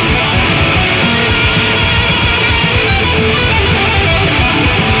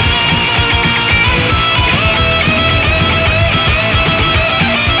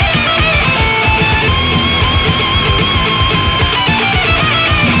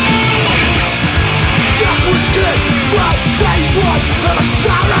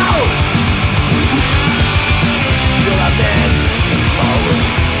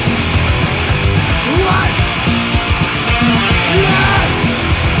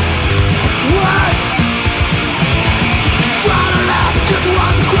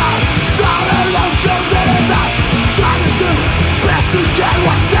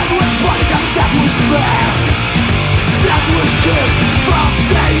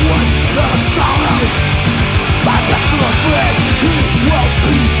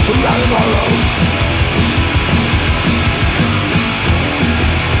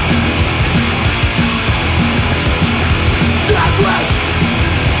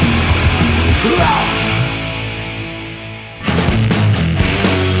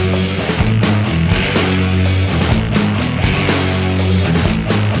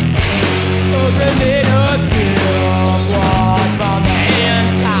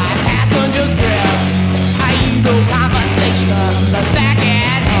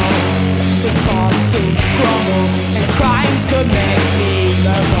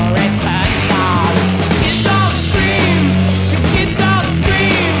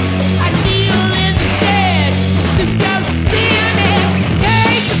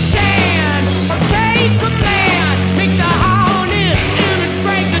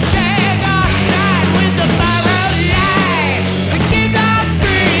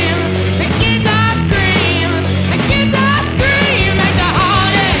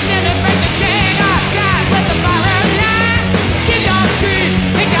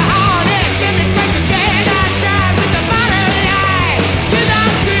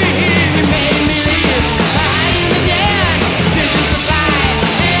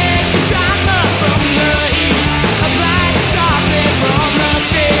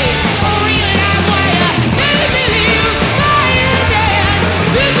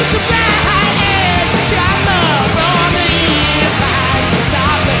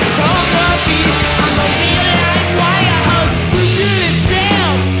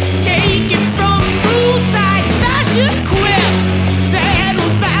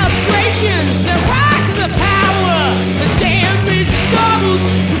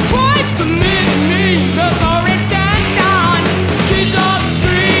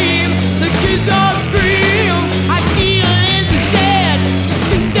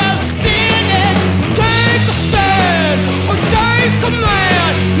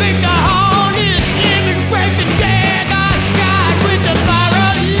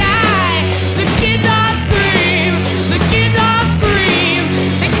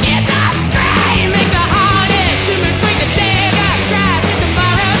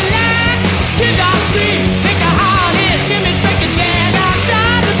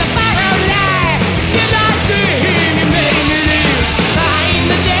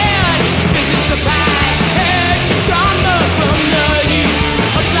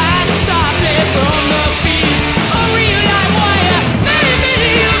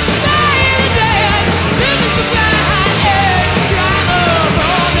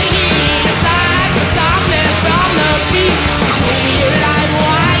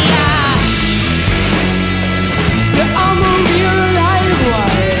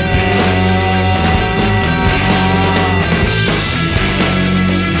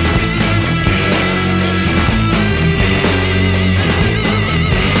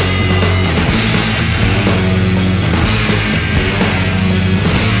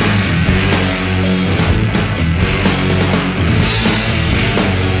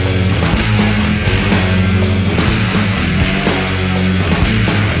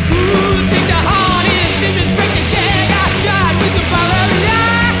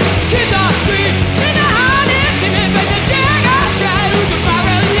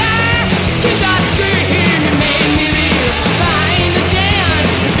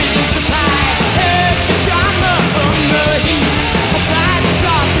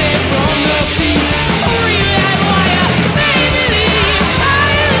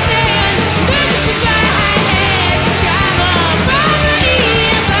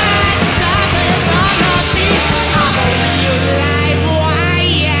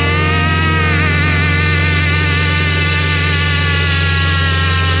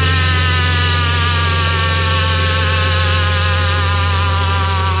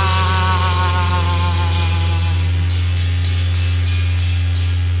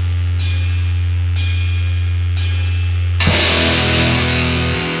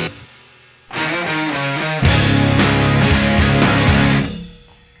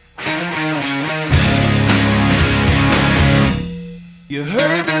 You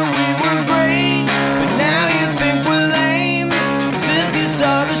heard that we were great, but now you think we're lame. Since you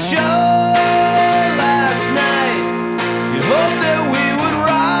saw the show last night, you hoped that we would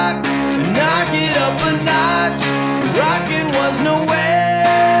rock and knock it up a notch. Rockin' was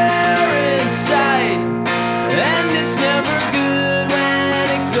nowhere in sight, and it's never good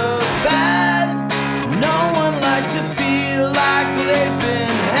when it goes bad. No one likes to feel like they've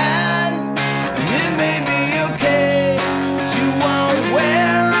been had, and it may be okay, but you won't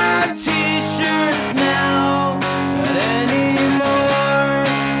wear our t-shirts now, not anymore.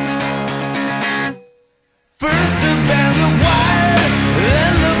 First the band looked wired,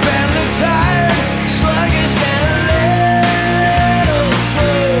 then the band looked tired, sluggish and a little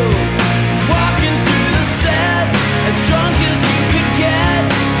slow. Was walking through the set as drunk as you could get,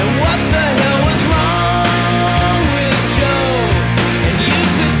 and what the hell was wrong with Joe? And you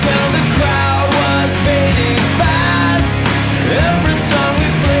could tell the crowd was fading fast. Every song we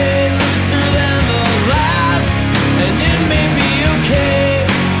played looser than the last, and it may be okay,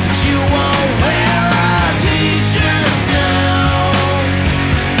 but you won't wear our t-shirts now.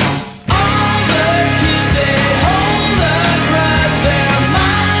 All the kids, they hold a grudge, their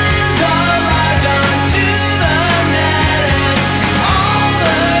minds are locked onto the net, and all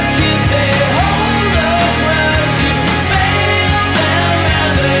the kids, they hold a grudge. You failed them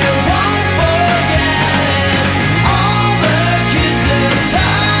and they won't forget it. All the kids are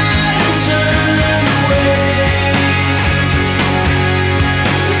tired and turned away.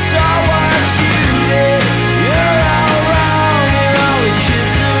 They saw what you did. You're all wrong and all the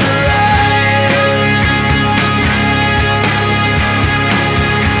kids are right.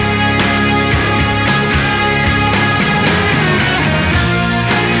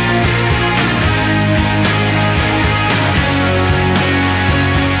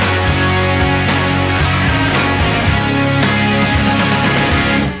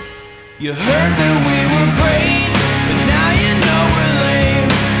 You heard that we were great, but now you know we're lame.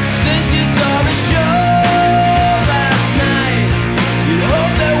 Since you saw the show last night, you'd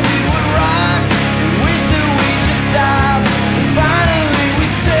hope that we would rock, and wish that we'd just stop. And finally we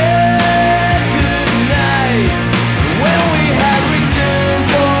said goodnight. When we had returned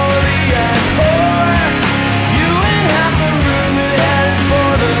for the encore, you and half the room had headed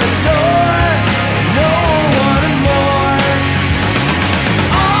for the door. No one wanted more.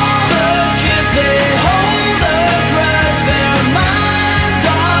 All the kids, they hold a grudge, their minds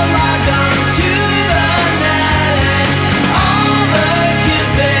are locked onto the net, and all the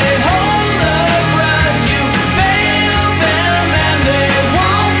kids, they hold a grudge. You failed them and they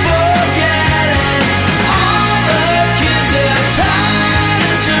won't forget it. All the kids are tired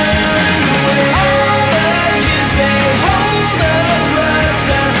and turned away. All the kids, they hold a grudge,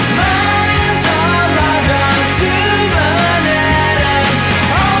 their minds are locked onto the net, and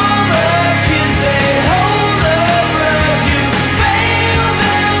all the kids, they hold a grudge. You failed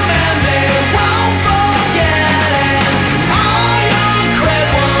them and they won't forget it. All your cred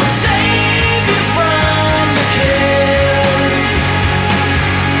won't save you from the kid.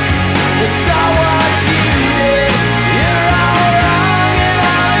 They saw what you did. You're all wrong and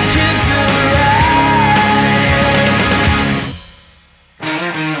all the kids are right.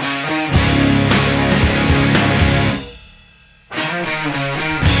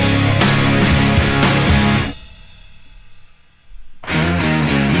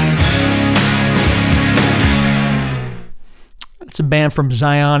 It's a band from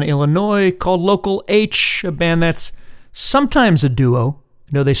Zion, Illinois called Local H, a band that's sometimes a duo.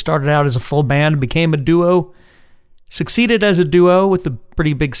 You know, they started out as a full band, became a duo, succeeded as a duo with a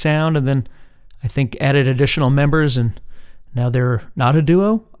pretty big sound, and then I think added additional members, and now they're not a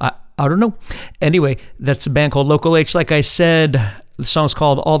duo? I don't know. Anyway, that's a band called Local H. Like I said, the song's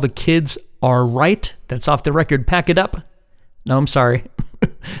called All the Kids Are Right. That's off the record Pack It Up. No, I'm sorry.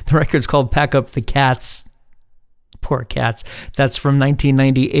 The record's called Pack Up the Cats. Poor cats. That's from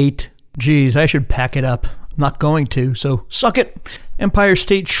 1998. Geez, I should pack it up. I'm not going to, so suck it. Empire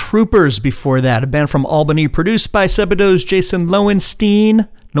State Troopers before that, a band from Albany produced by Sebado's Jason Lowenstein.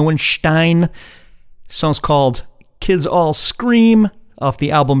 Song's called Kids All Scream off the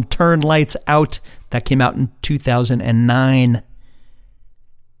album Turn Lights Out. That came out in 2009.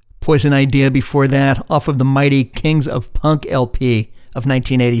 Poison Idea before that, off of the Mighty Kings of Punk LP of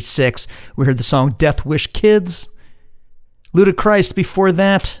 1986. We heard the song Death Wish Kids. Ludichri before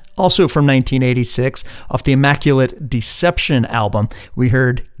that, also from 1986, off the Immaculate Deception album, we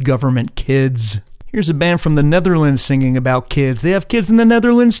heard Government Kids. Here's a band from the Netherlands singing about kids. They have kids in the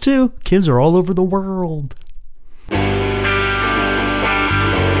Netherlands too. Kids are all over the world.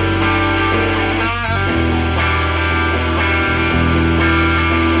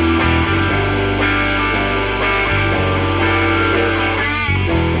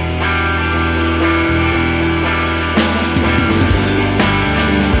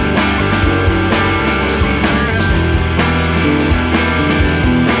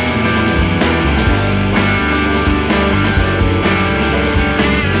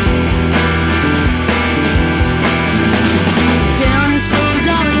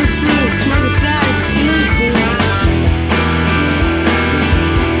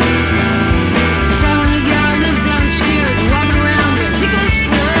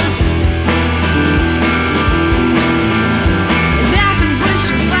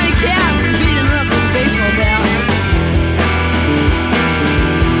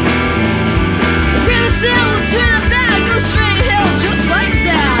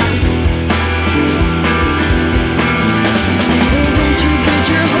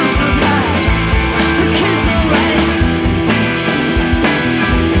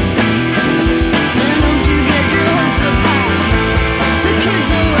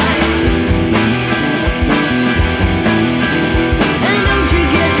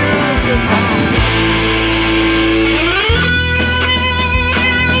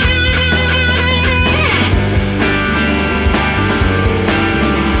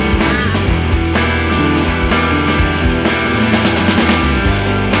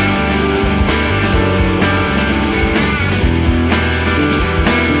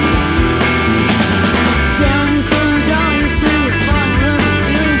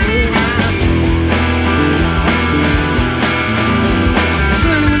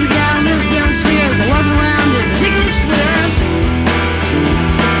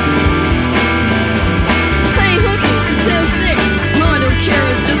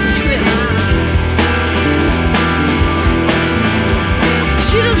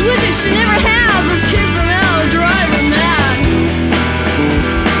 wishing she never had those kids from hell drive her mad.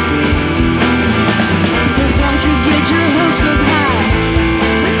 So don't you get your hopes up high.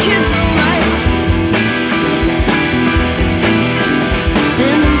 The kids are right.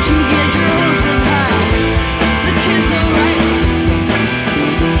 And don't you get your hopes up high. The kids are right.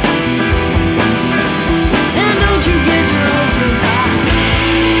 And don't you get your hopes up high.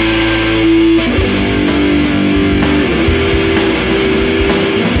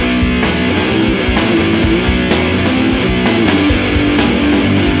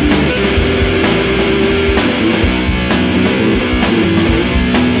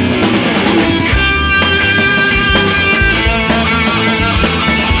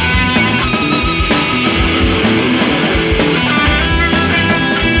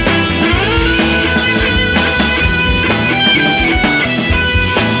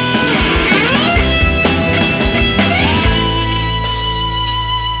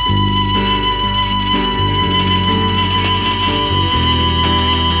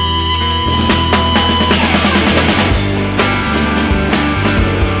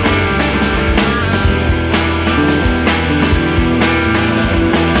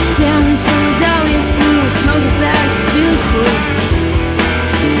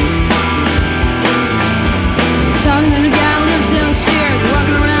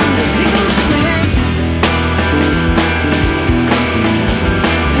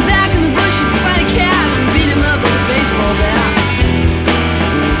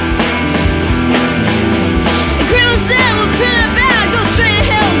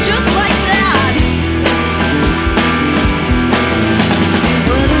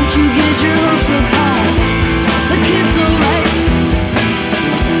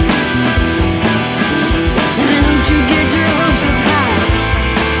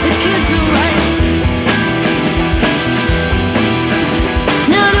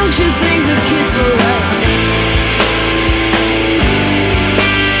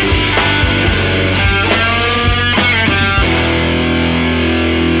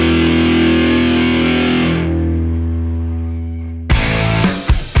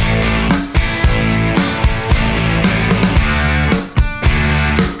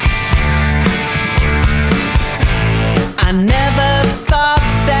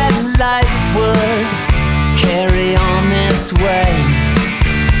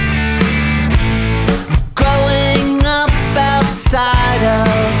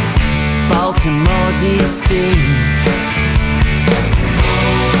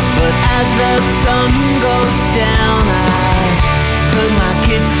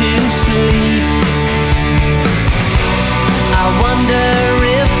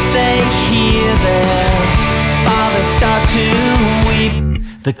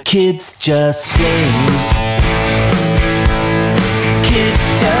 The kids just sleep. Kids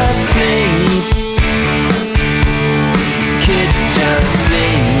just sleep. Kids just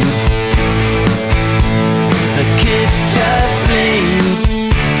sleep. The kids just sleep.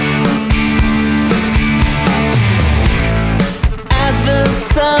 As the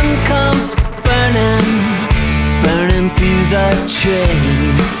sun comes burning, burning through the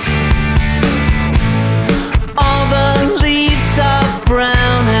trees, all the leaves are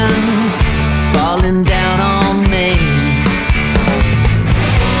brown and falling down on me.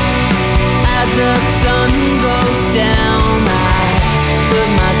 As the sun goes down, I put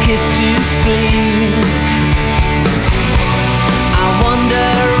my kids to sleep. I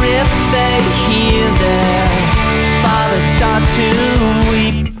wonder if they hear their father start to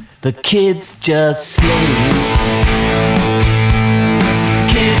weep. The kids just sleep.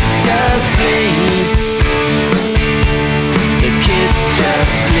 Kids just sleep. The kids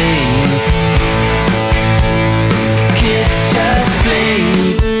just sleep. Kids just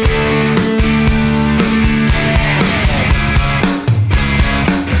sleep.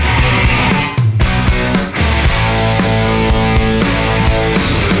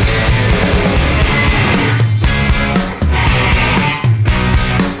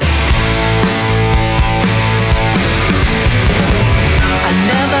 I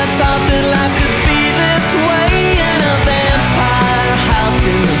never thought that life could be this way in a vampire house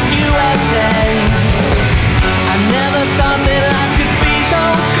in the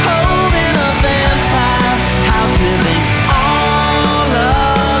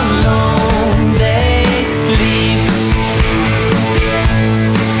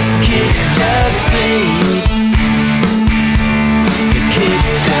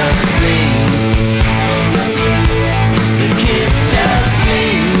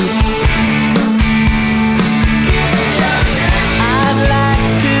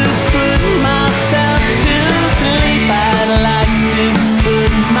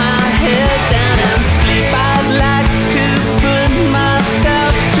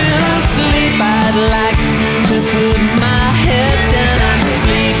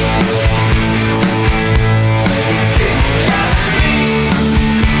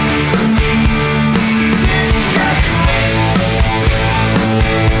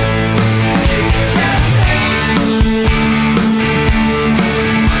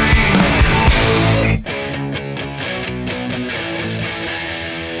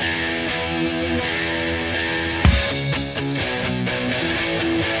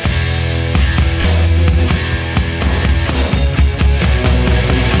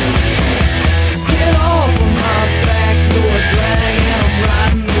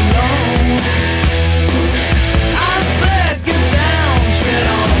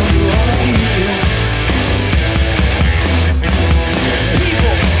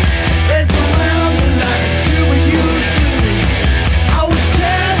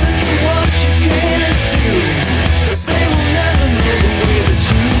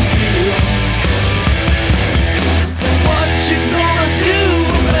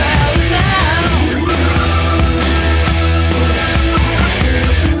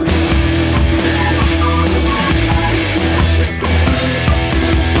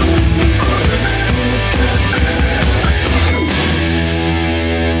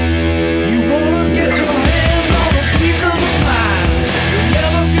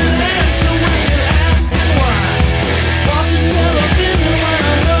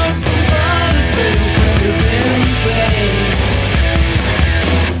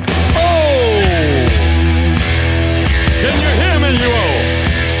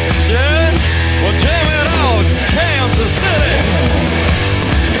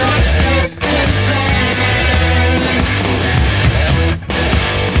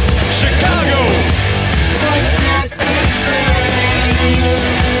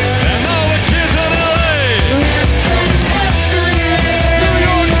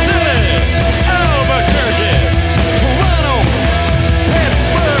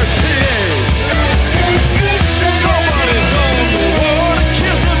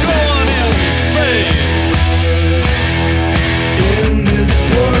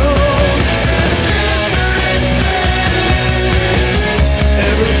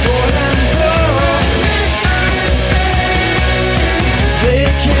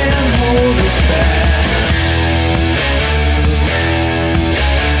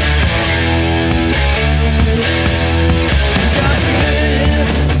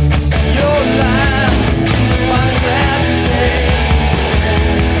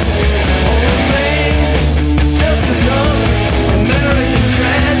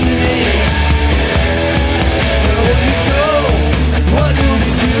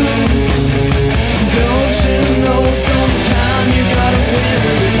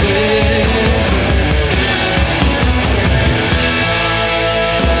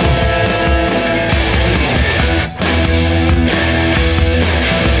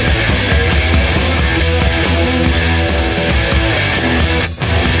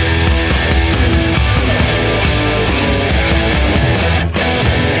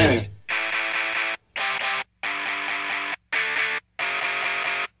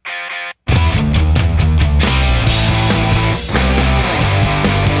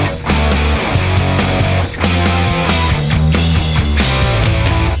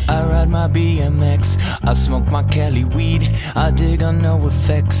smoke my Cali weed. I dig on no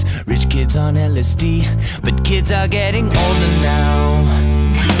effects, rich kids on LSD, but kids are getting older now.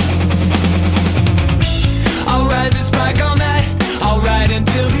 I'll ride this bike all night, I'll ride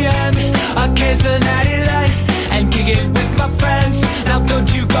until the end. I'll kiss a natty light and kick it with my friends. Now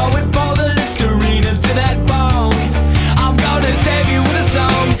don't you go and pour the Listerine into that bone. I'm gonna save you with a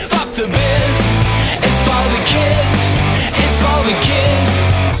song. Fuck the biz, it's for the kids, it's for the kids.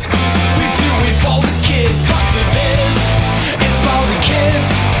 We do it for the kids. Fuck the biz, it's for the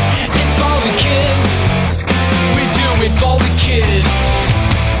kids, it's for the kids. We do it for the kids.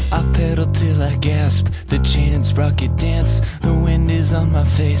 I pedal till I gasp, the chain and sprocket dance. The wind is on my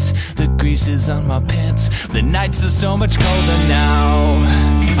face, the grease is on my pants. The nights are so much colder now.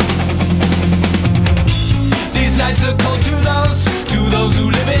 These nights are cold to those who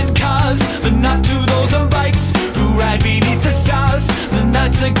live in cars, but not to those on bikes who ride beneath the stars. The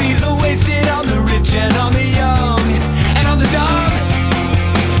nights like these are wasted on the rich and on the young and on the dumb.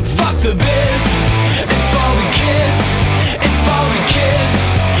 Fuck the biz, it's for the kids, it's for the kids.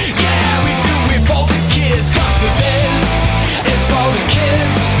 Yeah, we do it for the kids. Fuck the biz, it's for the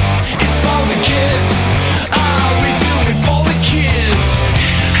kids, it's for the kids. Ah, we do it for the kids.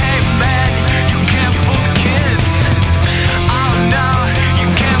 Hey man, you can't fool the kids. Oh no, you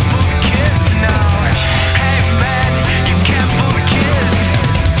can't fool the kids, no. Hey man, you can't fool the kids.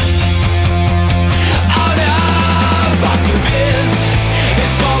 Oh no, fuck the biz,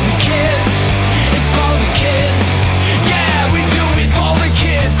 it's for the kids, it's for the kids. Yeah, we do it for the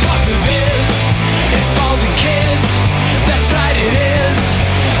kids. Fuck the biz, it's for the kids. That's right, it is.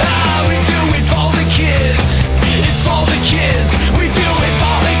 Ah, we do it for the kids. It's for the kids. We do it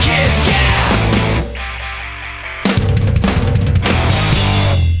for the kids. Yeah.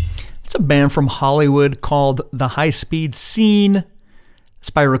 It's a band from Hollywood called The High Speed Scene. It's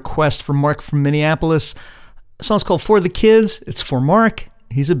by request from Mark from Minneapolis. The song's called For the Kids. It's for Mark.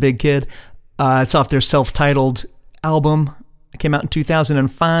 He's a big kid. It's off their self-titled album. It came out in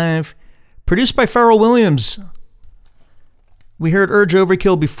 2005. Produced by Pharrell Williams. We heard Urge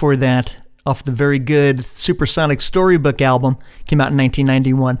Overkill before that, off the very good Supersonic Storybook album. Came out in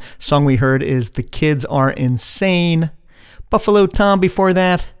 1991. Song we heard is The Kids Are Insane. Buffalo Tom before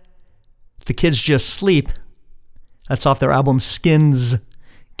that. The Kids Just Sleep. That's off their album Skins.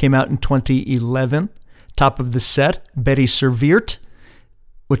 Came out in 2011. Top of the set, Bettie Serveert,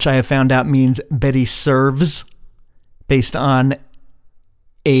 which I have found out means Betty Serves, based on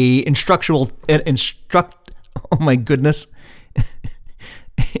oh my goodness.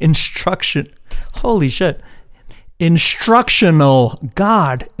 Holy shit. An instructional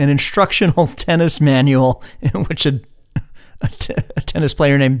tennis manual in which a tennis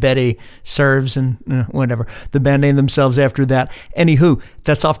player named Betty serves and whatever. The band named themselves after that. Anywho,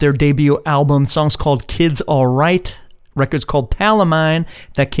 that's off their debut album. The song's called Kids All Right. Record's called Palomine.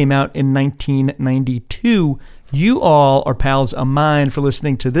 That came out in 1992. You all are pals of mine for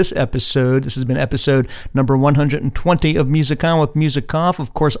listening to this episode. This has been episode number 120 of Music On with Music Off,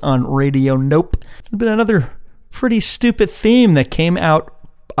 of course, on Radio Nope. It's been another pretty stupid theme that came out,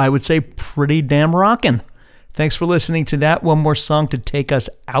 I would say, pretty damn rockin'. Thanks for listening to that. One more song to take us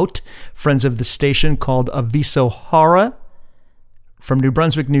out. Friends of the station called Aviso Hara from New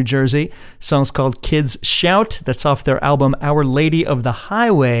Brunswick, New Jersey. Song's called Kids Shout. That's off their album Our Lady of the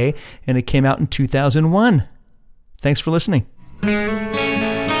Highway, and it came out in 2001. Thanks for listening.